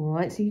 All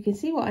right, so you can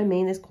see what I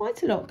mean. There's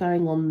quite a lot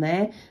going on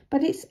there,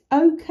 but it's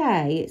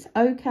okay. It's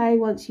okay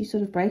once you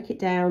sort of break it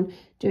down,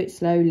 do it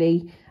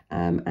slowly,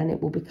 and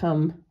it will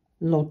become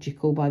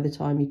logical by the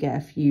time you get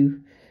a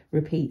few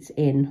repeats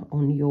in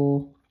on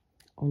your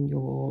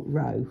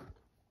row.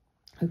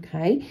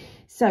 Okay,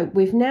 so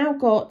we've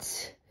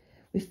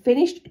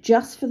finished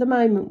just for the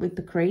moment with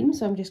the cream,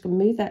 so I'm just going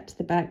to move that to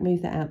the back,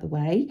 move that out the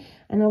way,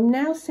 and I'm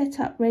now set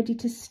up ready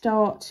to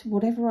start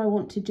whatever I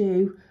want to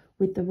do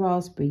with the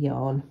raspberry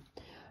yarn.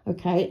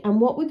 Okay,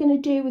 and what we're going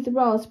to do with the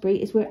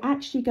raspberry is we're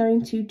actually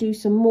going to do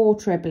some more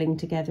trebling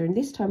together, and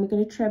this time we're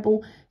going to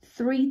treble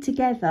 3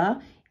 together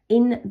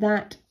in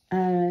that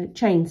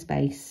chain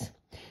space.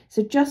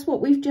 So just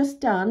what we've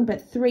just done,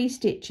 but 3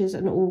 stitches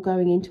and all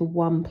going into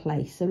one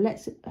place. So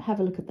let's have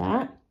a look at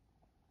that.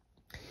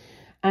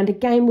 And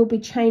again, we'll be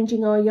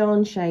changing our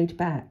yarn shade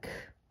back.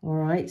 All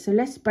right, so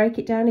let's break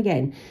it down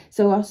again.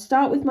 So I'll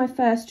start with my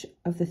first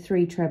of the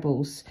 3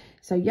 trebles.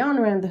 So yarn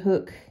around the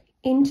hook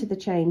into the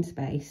chain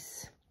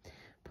space,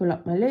 pull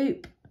up my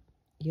loop,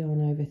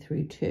 yarn over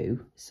through 2.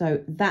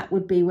 So that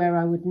would be where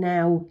I would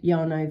now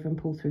yarn over and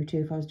pull through 2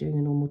 if I was doing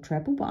a normal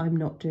treble, but I'm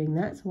not doing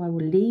that. So I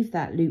will leave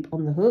that loop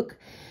on the hook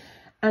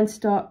and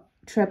start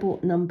treble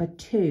number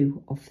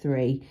 2 of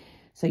 3.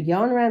 So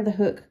yarn around the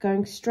hook,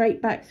 going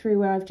straight back through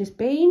where I've just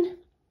been,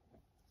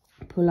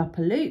 pull up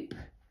a loop,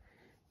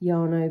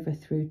 yarn over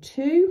through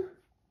 2,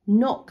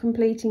 not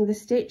completing the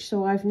stitch.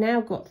 So I've now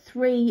got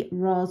 3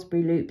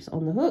 raspberry loops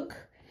on the hook.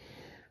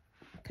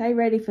 Okay,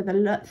 ready for the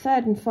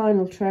 3rd and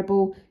final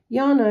treble,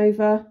 yarn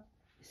over,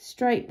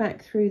 straight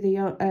back through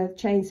the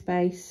chain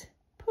space,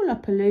 pull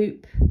up a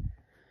loop,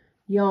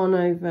 yarn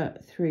over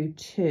through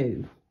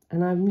 2.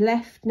 And I'm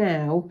left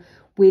now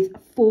with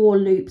 4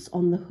 loops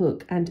on the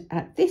hook. And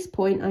at this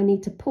point, I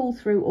need to pull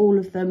through all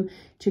of them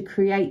to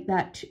create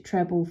that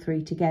treble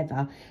 3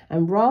 together.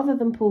 And rather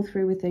than pull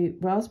through with the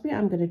raspberry,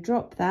 I'm going to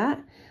drop that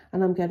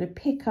and I'm going to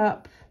pick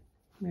up,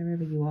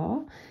 wherever you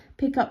are,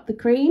 pick up the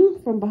cream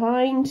from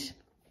behind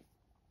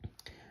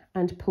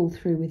and pull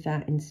through with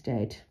that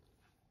instead.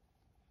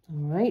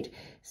 All right,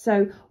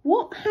 so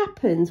what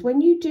happens when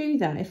you do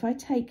that, if I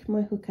take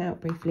my hook out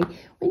briefly,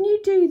 when you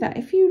do that,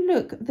 if you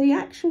look, the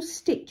actual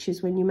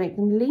stitches, when you make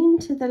them, lean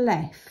to the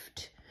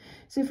left.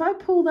 So if I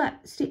pull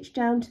that stitch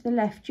down to the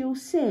left, you'll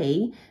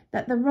see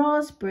that the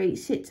raspberry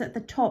sits at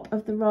the top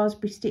of the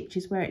raspberry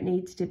stitches where it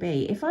needs to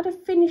be. If I'd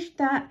have finished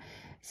that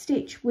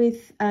stitch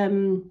with, if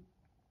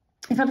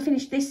I'd have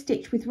finished this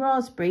stitch with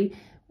raspberry,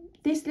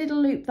 this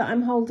little loop that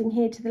I'm holding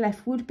here to the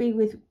left would be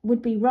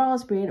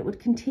raspberry, and it would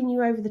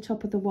continue over the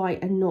top of the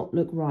white and not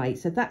look right.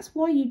 So that's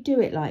why you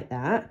do it like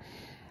that.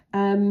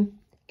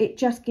 It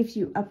just gives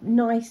you a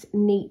nice,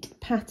 neat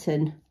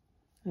pattern.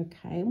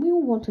 Okay, and we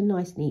all want a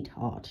nice, neat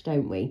heart,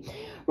 don't we?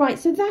 Right,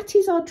 so that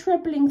is our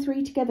trebling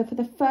 3 together for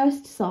the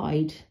first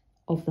side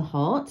of the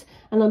heart.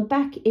 And I'm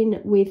back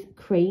in with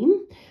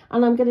cream,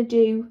 and I'm going to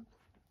do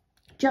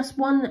just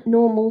 1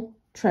 normal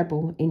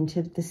treble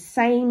into the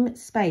same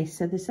space.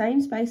 So the same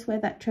space where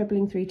that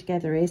trebling 3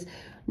 together is,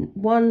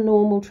 1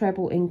 normal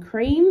treble in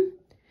cream,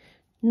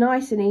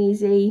 nice and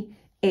easy,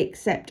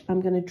 except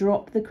I'm going to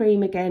drop the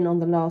cream again on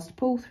the last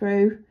pull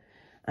through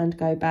and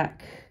go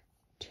back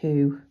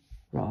to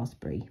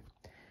raspberry.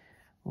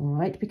 All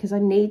right, because I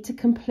need to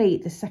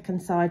complete the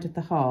second side of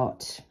the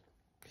heart.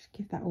 Just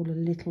give that all a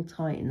little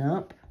tighten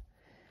up.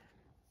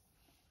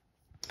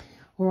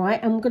 All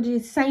right, and I'm going to do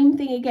the same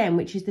thing again,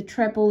 which is the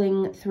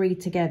trebling 3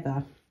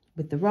 together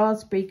with the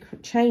raspberry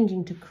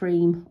changing to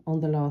cream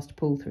on the last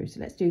pull through.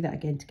 So let's do that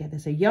again together.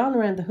 So yarn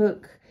around the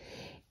hook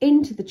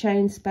into the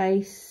chain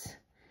space,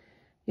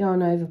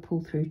 yarn over,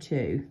 pull through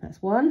 2.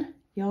 That's 1.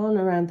 Yarn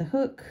around the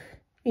hook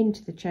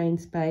into the chain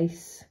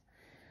space,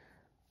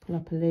 pull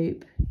up a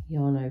loop,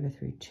 yarn over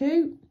through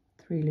 2,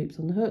 3 loops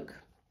on the hook,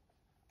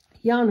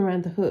 yarn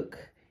around the hook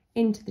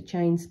into the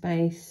chain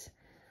space,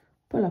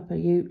 pull up a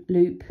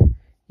loop,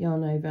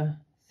 yarn over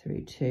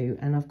through 2,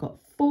 and I've got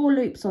 4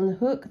 loops on the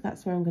hook.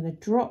 That's where I'm going to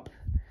drop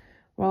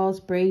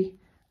raspberry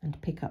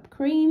and pick up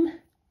cream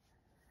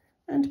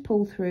and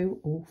pull through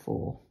all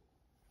 4.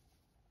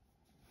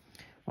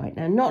 Right,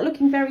 now not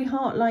looking very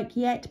heart-like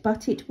yet,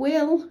 but it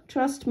will,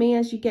 trust me,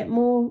 as you get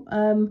more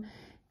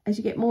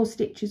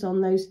stitches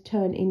on, those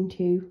turn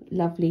into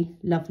lovely,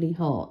 lovely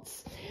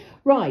hearts.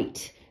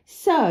 Right,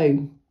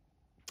 so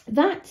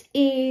that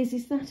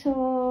is that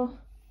our,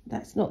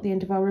 that's not the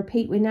end of our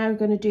repeat. We're now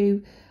going to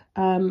do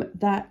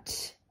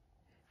that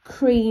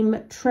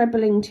cream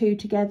trebling 2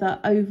 together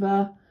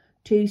over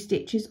 2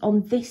 stitches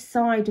on this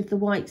side of the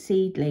white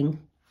seedling.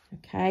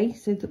 Okay,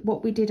 so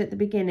what we did at the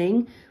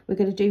beginning, we're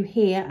going to do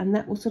here, and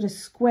that will sort of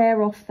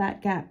square off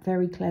that gap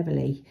very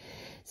cleverly.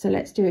 So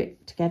let's do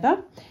it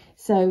together.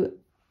 So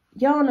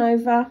yarn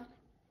over,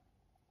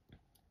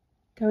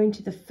 go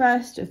into the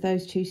first of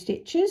those 2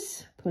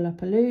 stitches, pull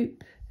up a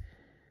loop,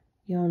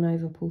 yarn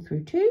over, pull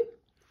through 2,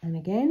 and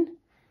again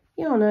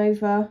yarn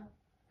over,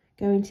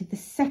 go into the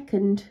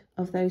second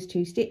of those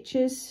 2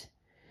 stitches,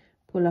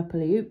 pull up a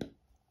loop,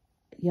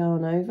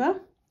 yarn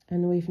over,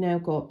 and we've now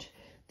got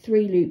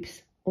 3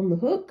 loops on the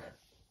hook.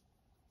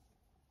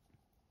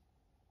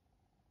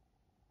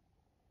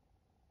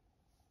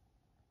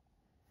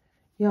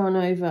 Yarn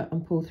over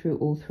and pull through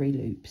all 3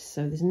 loops.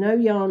 So there's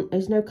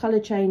no colour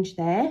change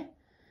there.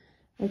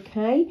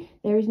 Okay,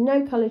 there is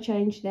no colour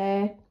change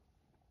there.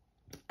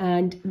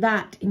 And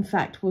that, in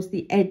fact, was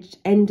the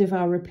end of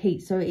our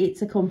repeat. So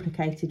it's a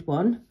complicated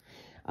one.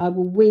 I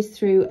will whiz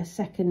through a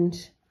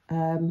second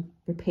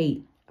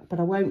repeat but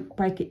I won't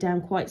break it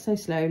down quite so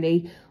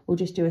slowly. We'll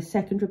just do a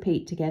second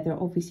repeat together.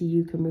 Obviously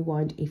you can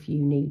rewind if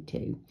you need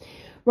to.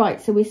 Right,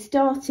 so we're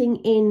starting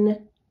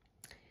in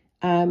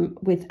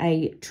with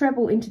a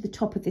treble into the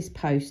top of this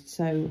post.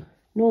 So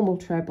normal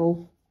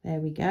treble, there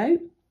we go.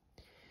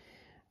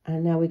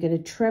 And now we're going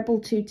to treble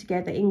 2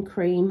 together in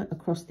cream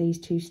across these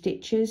 2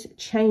 stitches,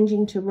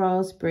 changing to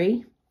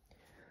raspberry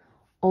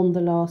on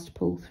the last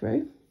pull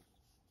through.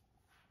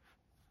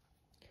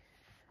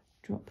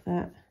 Drop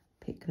that,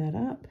 pick that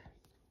up.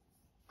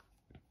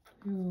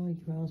 Oh,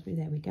 raspberry,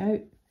 there we go.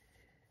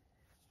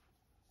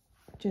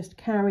 Just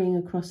carrying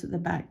across at the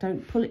back.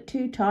 Don't pull it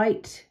too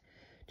tight,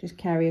 just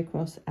carry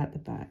across at the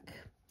back.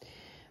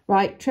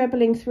 Right,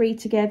 trebling 3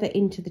 together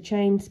into the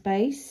chain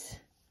space.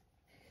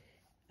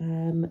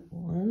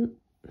 1,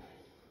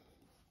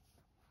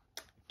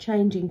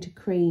 changing to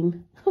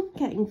cream. I'm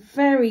getting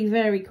very,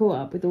 very caught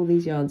up with all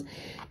these yarns.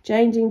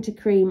 Changing to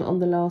cream on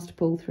the last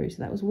pull through.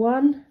 So that was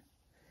 1,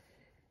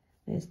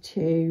 there's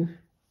 2,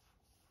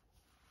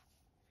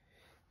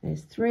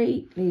 there's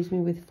 3, leaves me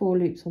with 4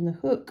 loops on the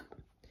hook.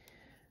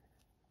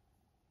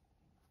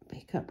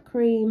 Pick up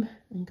cream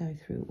and go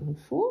through all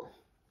 4.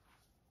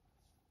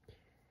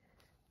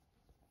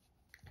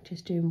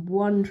 Just doing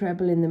 1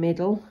 treble in the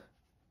middle.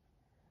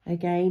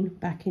 Again,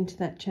 back into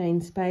that chain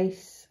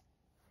space,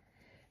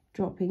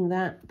 dropping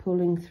that,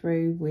 pulling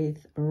through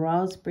with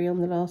raspberry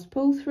on the last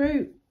pull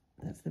through.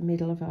 That's the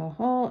middle of our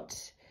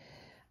heart.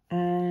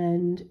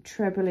 And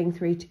trebling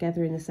 3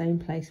 together in the same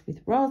place with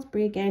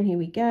raspberry again. Here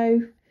we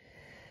go.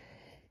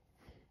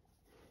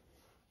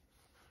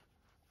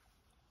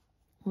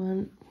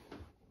 1.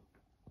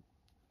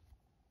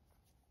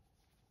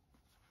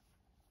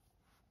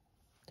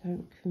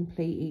 Don't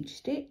complete each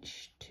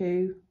stitch.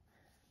 2,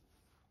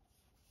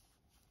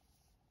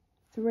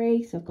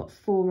 3, so I've got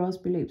 4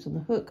 raspberry loops on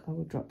the hook. I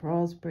will drop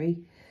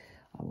raspberry,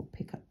 I will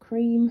pick up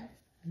cream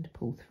and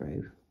pull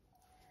through.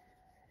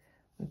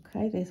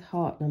 Okay, there's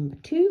heart number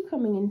 2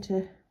 coming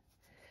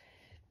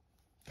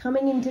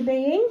into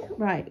being.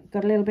 Right,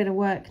 got a little bit of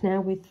work now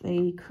with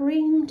the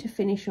cream to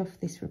finish off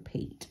this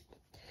repeat.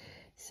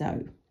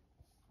 So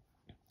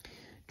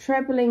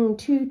trebling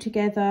 2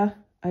 together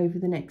over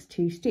the next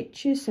 2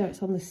 stitches, so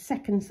it's on the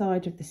second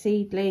side of the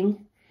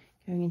seedling,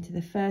 going into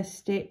the first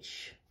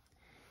stitch,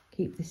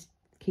 keep the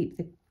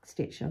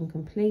stitch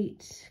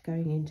incomplete,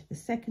 going into the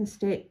second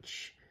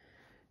stitch,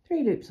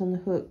 3 loops on the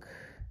hook,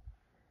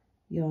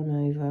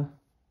 yarn over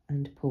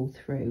and pull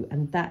through.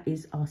 And that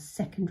is our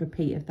second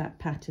repeat of that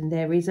pattern.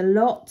 There is a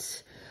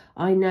lot,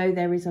 I know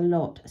there is a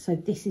lot, so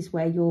this is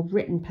where your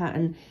written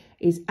pattern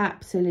is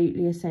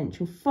absolutely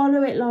essential.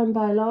 Follow it line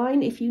by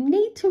line. If you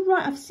need to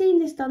write, I've seen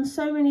this done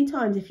so many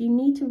times, if you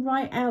need to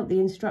write out the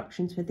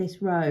instructions for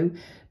this row,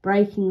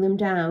 breaking them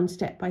down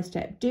step by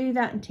step, do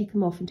that and tick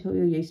them off until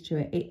you're used to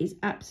it. It is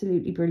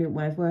absolutely brilliant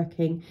way of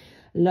working.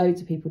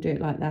 Loads of people do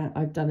it like that.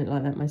 I've done it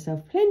like that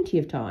myself plenty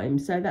of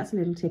times. So that's a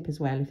little tip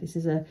as well. If this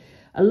is a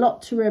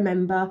lot to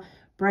remember,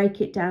 break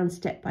it down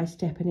step by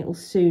step and it will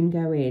soon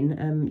go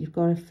in. You've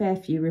got a fair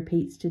few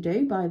repeats to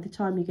do. By the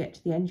time you get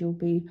to the end, you'll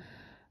be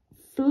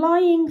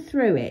flying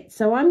through it.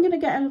 So I'm going to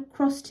get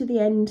across to the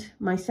end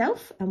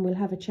myself and we'll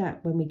have a chat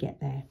when we get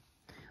there.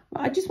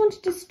 Well, I just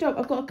wanted to stop.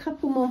 I've got a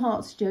couple more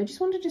hearts to do. I just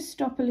wanted to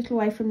stop a little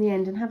way from the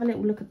end and have a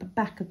little look at the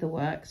back of the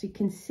work so you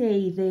can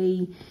see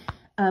the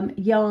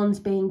yarns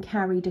being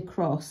carried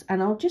across.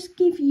 And I'll just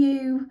give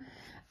you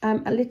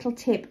a little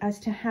tip as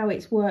to how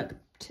it's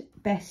worked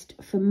best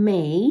for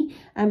me.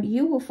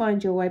 You will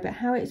find your way, but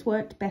how it's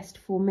worked best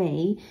for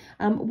me.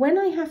 When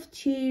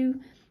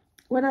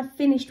I've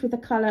finished with a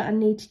colour and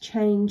need to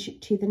change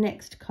to the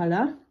next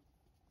colour,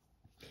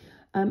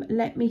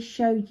 let me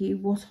show you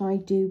what I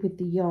do with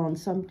the yarn.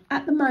 So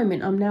at the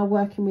moment, I'm now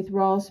working with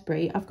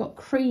raspberry. I've got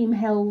cream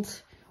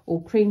held,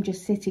 or cream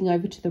just sitting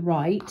over to the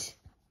right.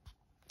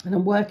 And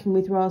I'm working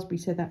with raspberry,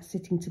 so that's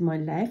sitting to my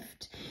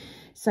left.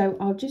 So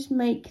I'll just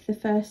make the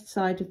first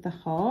side of the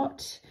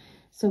heart.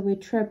 So we're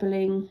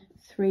trebling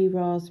 3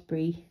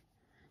 raspberry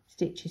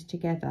stitches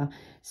together.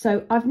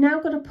 So I've now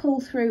got to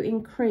pull through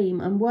in cream.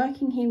 I'm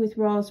working here with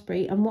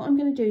raspberry, and what I'm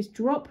going to do is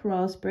drop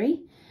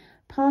raspberry,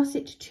 pass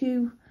it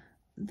to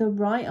the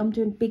right. I'm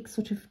doing big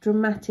sort of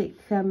dramatic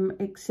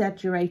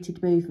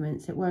exaggerated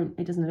movements. It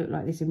doesn't look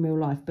like this in real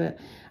life, but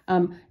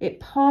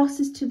it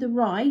passes to the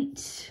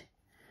right,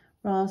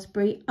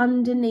 raspberry,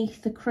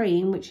 underneath the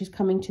cream, which is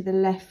coming to the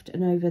left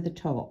and over the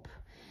top.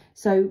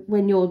 So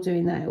when you're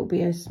doing that, it will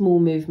be a small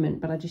movement,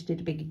 but I just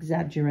did a big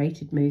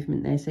exaggerated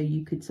movement there so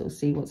you could sort of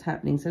see what's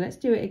happening. So let's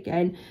do it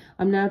again.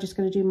 I'm now just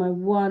going to do my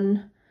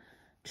 1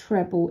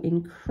 treble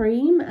in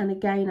cream, and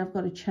again I've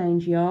got to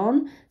change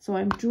yarn. So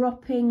I'm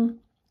dropping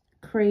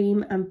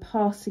cream and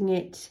passing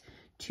it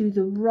to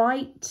the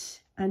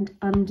right and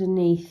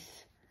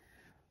underneath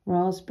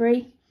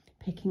raspberry,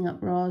 picking up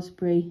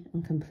raspberry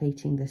and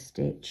completing the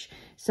stitch.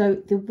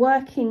 So the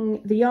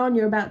yarn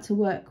you're about to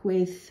work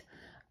with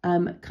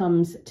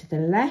comes to the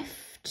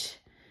left,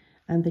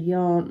 and the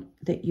yarn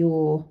that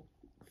you're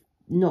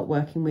not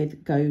working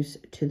with goes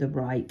to the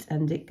right,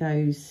 and it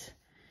goes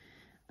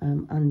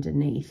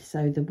underneath.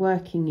 So the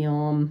working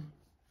yarn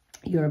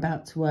you're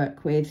about to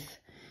work with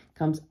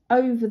comes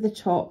over the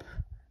top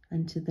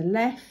and to the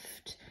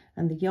left,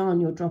 and the yarn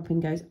you're dropping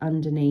goes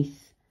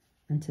underneath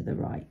and to the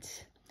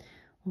right.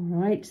 All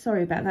right,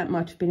 sorry about that,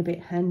 might have been a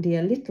bit handy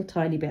a little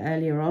tiny bit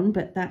earlier on,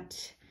 but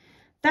that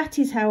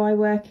is how I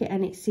work it,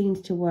 and it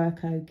seems to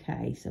work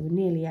okay. So we're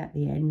nearly at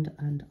the end,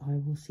 and I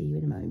will see you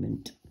in a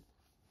moment.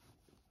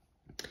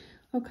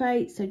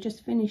 Okay, so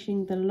just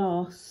finishing the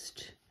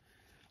last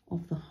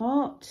of the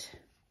heart,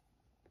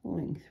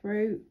 pulling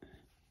through,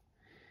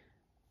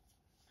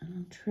 and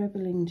I'm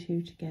trebling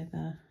two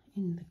together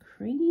in the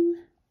cream.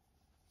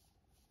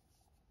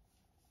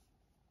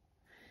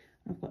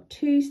 I've got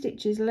 2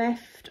 stitches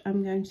left.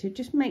 I'm going to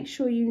just make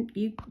sure you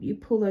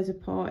pull those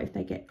apart if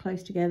they get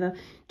close together.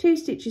 2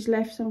 stitches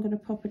left, so I'm going to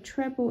pop a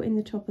treble in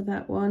the top of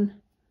that one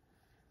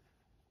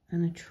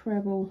and a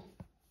treble.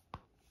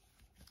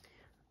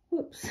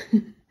 Whoops,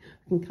 I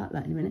can cut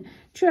that in a minute.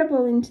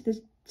 Treble into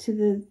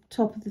the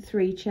top of the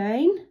 3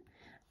 chain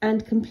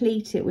and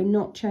complete it. We're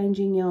not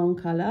changing yarn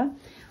colour.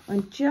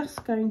 I'm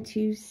just going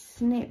to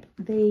snip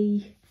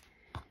the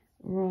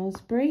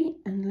raspberry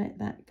and let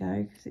that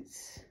go because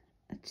it's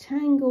a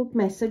tangled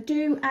mess. So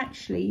do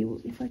actually,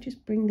 if I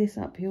just bring this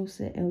up, you'll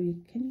see,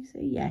 can you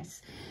see?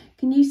 Yes.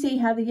 Can you see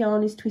how the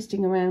yarn is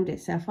twisting around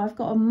itself? I've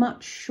got a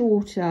much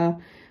shorter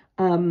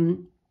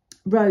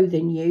row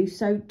than you,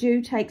 so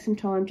do take some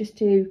time just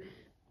to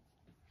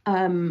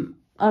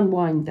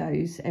unwind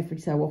those every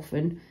so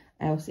often,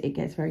 else it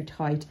gets very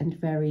tight and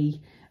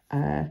very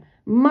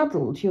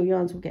muddled. Your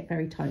yarns will get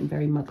very tight and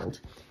very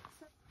muddled.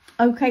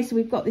 Okay, so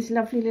we've got this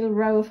lovely little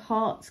row of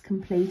hearts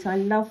complete. I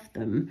love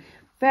them.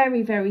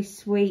 Very, very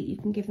sweet. You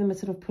can give them a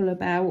sort of pull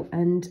about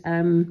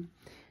and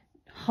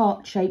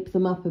heart shape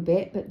them up a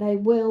bit, but they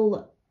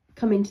will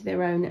come into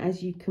their own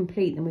as you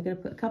complete them. We're going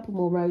to put a couple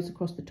more rows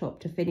across the top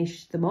to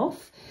finish them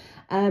off.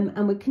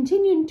 And we're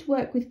continuing to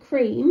work with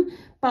cream,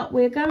 but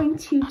we're going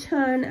to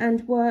turn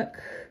and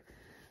work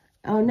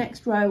our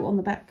next row on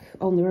the back,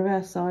 on the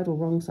reverse side or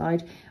wrong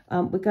side.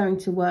 We're going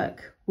to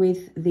work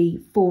with the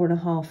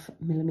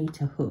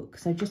 4.5mm hook.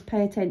 So just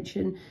pay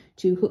attention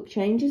to hook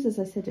changes, as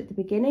I said at the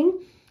beginning.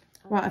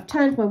 Right, I've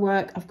turned my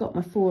work, I've got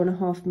my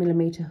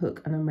 4.5mm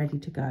hook, and I'm ready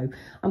to go.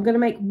 I'm going to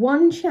make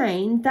 1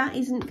 chain. That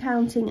isn't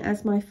counting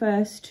as my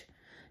first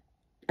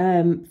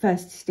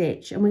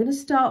stitch, and we're going to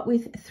start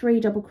with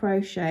 3 double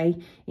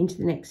crochet into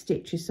the next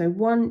stitches. So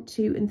 1,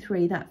 2 and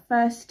 3. That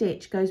first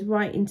stitch goes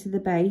right into the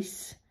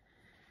base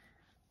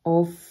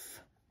of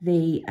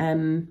the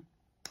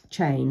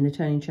chain, the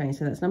turning chain.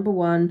 So that's number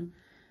 1,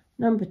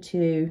 number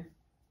 2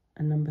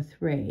 and number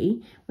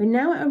 3. We're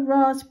now at a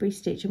raspberry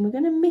stitch, and we're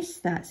going to miss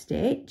that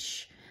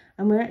stitch,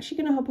 and we're actually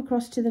going to hop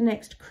across to the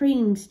next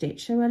cream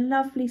stitch. So a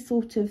lovely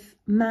sort of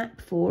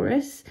map for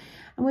us,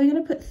 and we're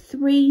going to put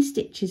 3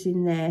 stitches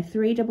in there,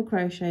 3 double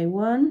crochet,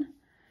 1,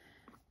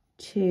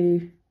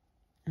 2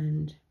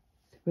 and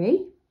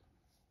 3.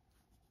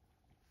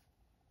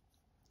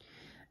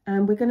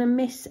 And we're going to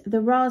miss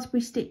the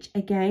raspberry stitch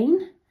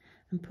again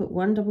and put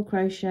 1 double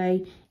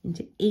crochet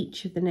into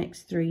each of the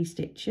next 3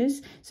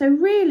 stitches. So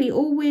really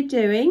all we're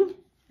doing,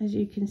 as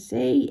you can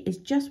see, is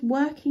just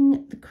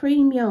working the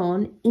cream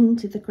yarn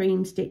into the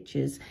cream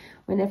stitches.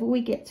 Whenever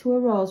we get to a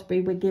raspberry,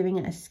 we're giving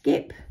it a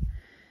skip.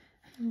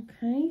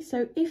 Okay,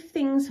 so if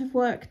things have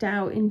worked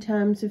out in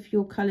terms of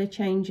your colour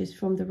changes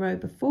from the row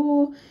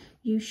before,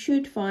 you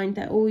should find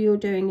that all you're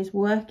doing is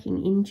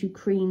working into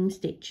cream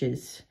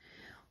stitches.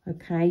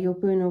 Okay, you're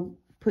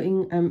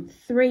putting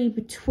 3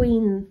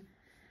 between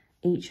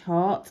each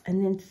heart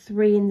and then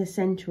 3 in the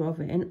center of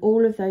it, and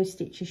all of those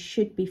stitches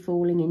should be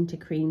falling into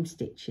cream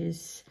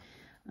stitches,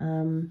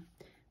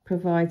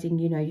 providing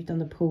you know you've done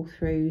the pull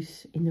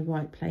throughs in the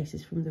right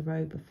places from the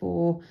row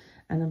before.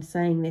 And I'm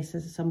saying this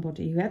as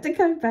somebody who had to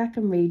go back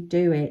and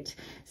redo it,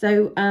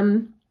 so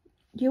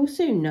you'll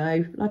soon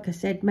know. Like I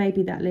said,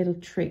 maybe that little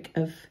trick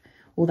of,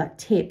 or that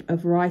tip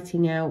of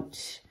writing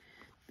out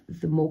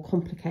the more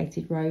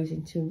complicated rows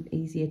into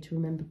easier to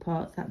remember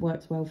parts, that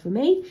works well for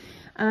me,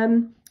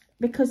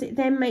 because it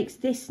then makes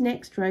this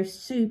next row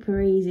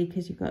super easy,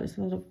 because you've got this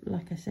lot of,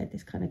 like I said,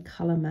 this kind of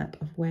colour map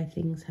of where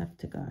things have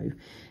to go.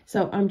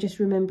 So I'm just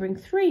remembering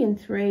 3 and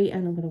 3,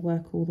 and I'm going to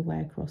work all the way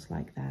across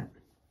like that.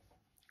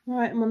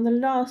 Right, I'm on the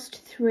last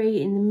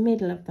 3 in the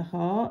middle of the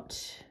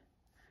heart.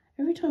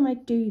 Every time I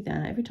do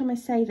that, every time I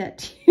say that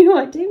to you,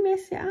 I do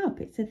mess it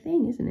up. It's a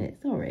thing, isn't it?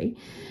 Sorry.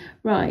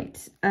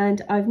 Right,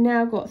 and I've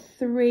now got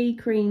 3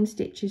 cream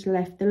stitches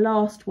left. The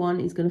last one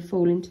is going to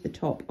fall into the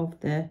top of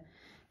the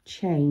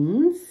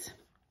chains.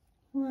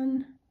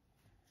 1,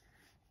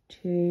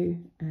 2,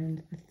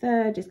 and the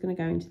third is going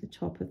to go into the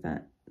top of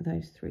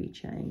those 3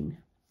 chain.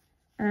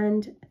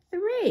 And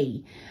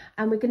 3,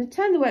 and we're going to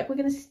turn the work. We're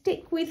going to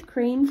stick with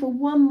cream for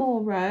 1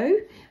 more row,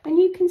 and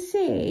you can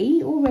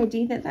see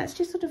already that that's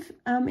just sort of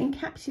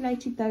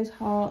encapsulated those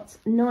hearts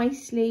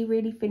nicely,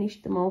 really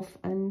finished them off,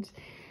 and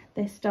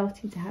they're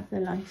starting to have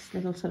the nice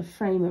little sort of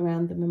frame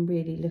around them and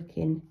really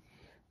looking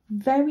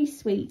Very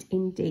sweet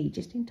indeed,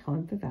 just in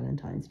time for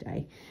Valentine's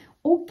Day,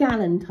 or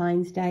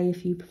Galentine's Day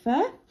if you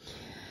prefer.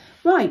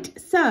 Right,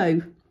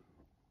 so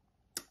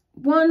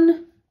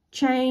 1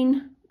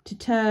 chain to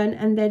turn,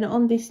 and then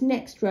on this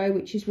next row,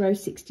 which is row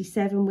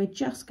 67, we're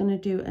just going to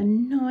do a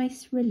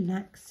nice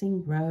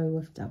relaxing row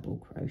of double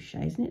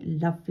crochet. Isn't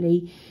it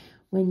lovely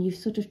when you've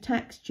sort of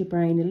taxed your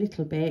brain a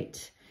little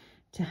bit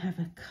to have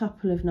a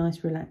couple of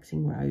nice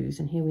relaxing rows?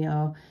 And here we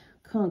are,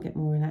 can't get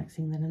more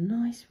relaxing than a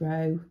nice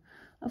row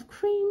of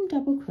cream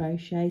double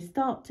crochet,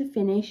 start to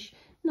finish.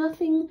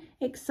 Nothing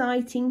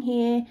exciting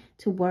here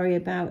to worry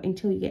about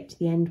until you get to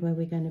the end, where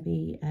we're going to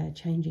be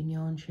changing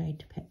yarn shade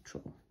to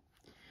petrol.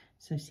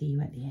 So see you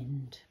at the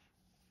end.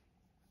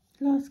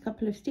 Last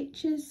couple of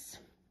stitches,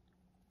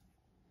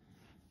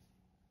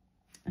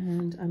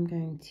 and I'm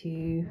going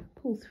to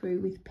pull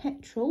through with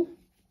petrol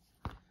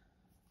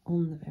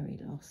on the very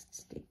last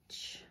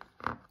stitch.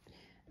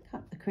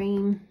 Cut the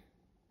cream,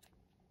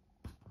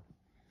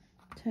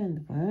 turn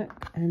the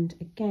work, and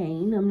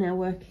again I'm now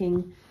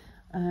working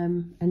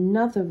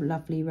another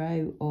lovely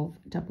row of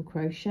double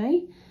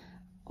crochet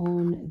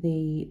on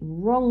the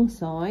wrong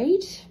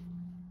side.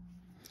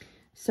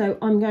 So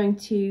I'm going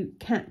to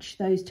catch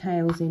those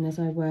tails in as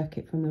I work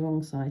it from the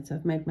wrong side. So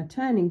I've made my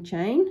turning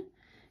chain,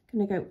 I'm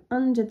going to go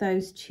under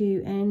those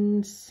 2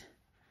 ends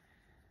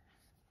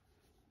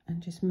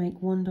and just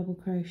make 1 double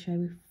crochet.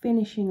 We're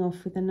finishing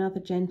off with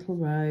another gentle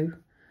row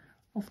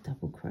of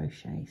double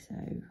crochet. So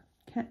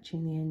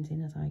catching the ends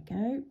in as I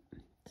go.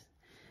 It's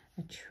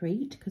a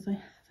treat because I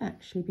have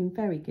actually been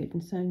very good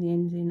and sewn the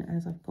ends in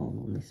as I've gone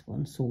on this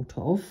one, sort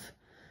of.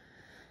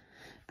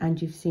 And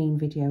you've seen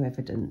video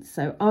evidence.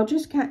 So I'll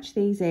just catch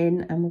these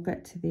in and we'll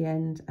get to the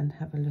end and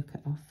have a look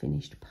at our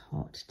finished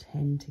part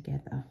 10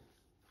 together.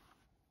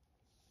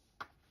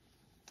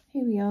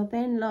 Here we are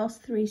then,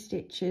 last 3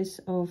 stitches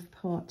of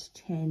part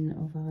 10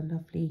 of our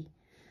lovely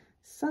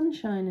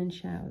Sunshine and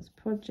Showers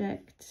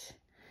project.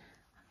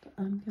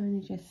 I'm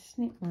going to just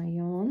snip my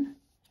yarn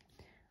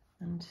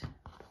and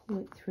pull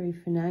it through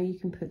for now. You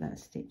can put that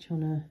stitch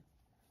on a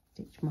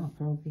stitch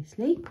marker,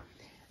 obviously.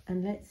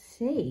 And let's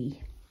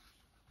see.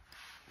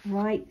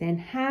 Right then,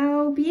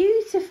 how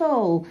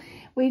beautiful.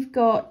 We've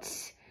got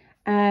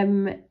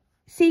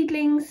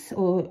seedlings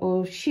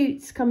or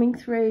shoots coming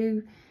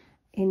through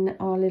in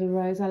our little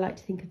rows. I like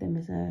to think of them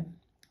as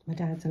my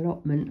dad's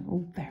allotment,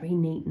 all very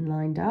neat and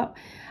lined up.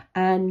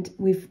 And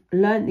we've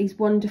learnt these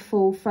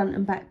wonderful front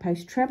and back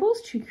post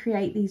trebles to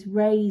create these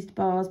raised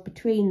bars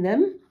between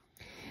them.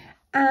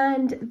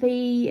 And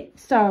the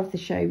star of the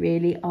show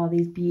really are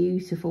these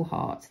beautiful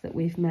hearts that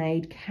we've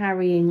made,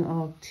 carrying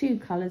our 2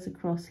 colours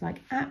across like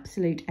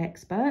absolute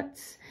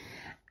experts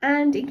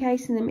and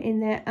encasing them in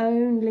their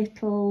own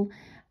little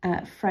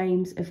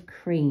frames of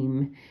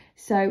cream.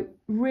 So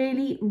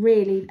really,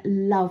 really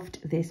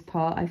loved this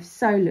part. I've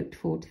so looked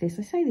forward to this.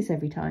 I say this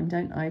every time,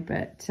 don't I?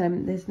 But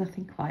there's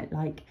nothing quite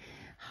like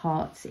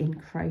hearts in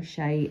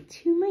crochet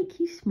to make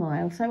you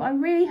smile. So I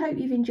really hope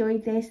you've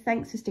enjoyed this.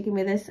 Thanks for sticking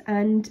with us,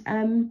 and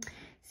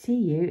see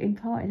you in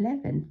part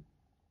 11.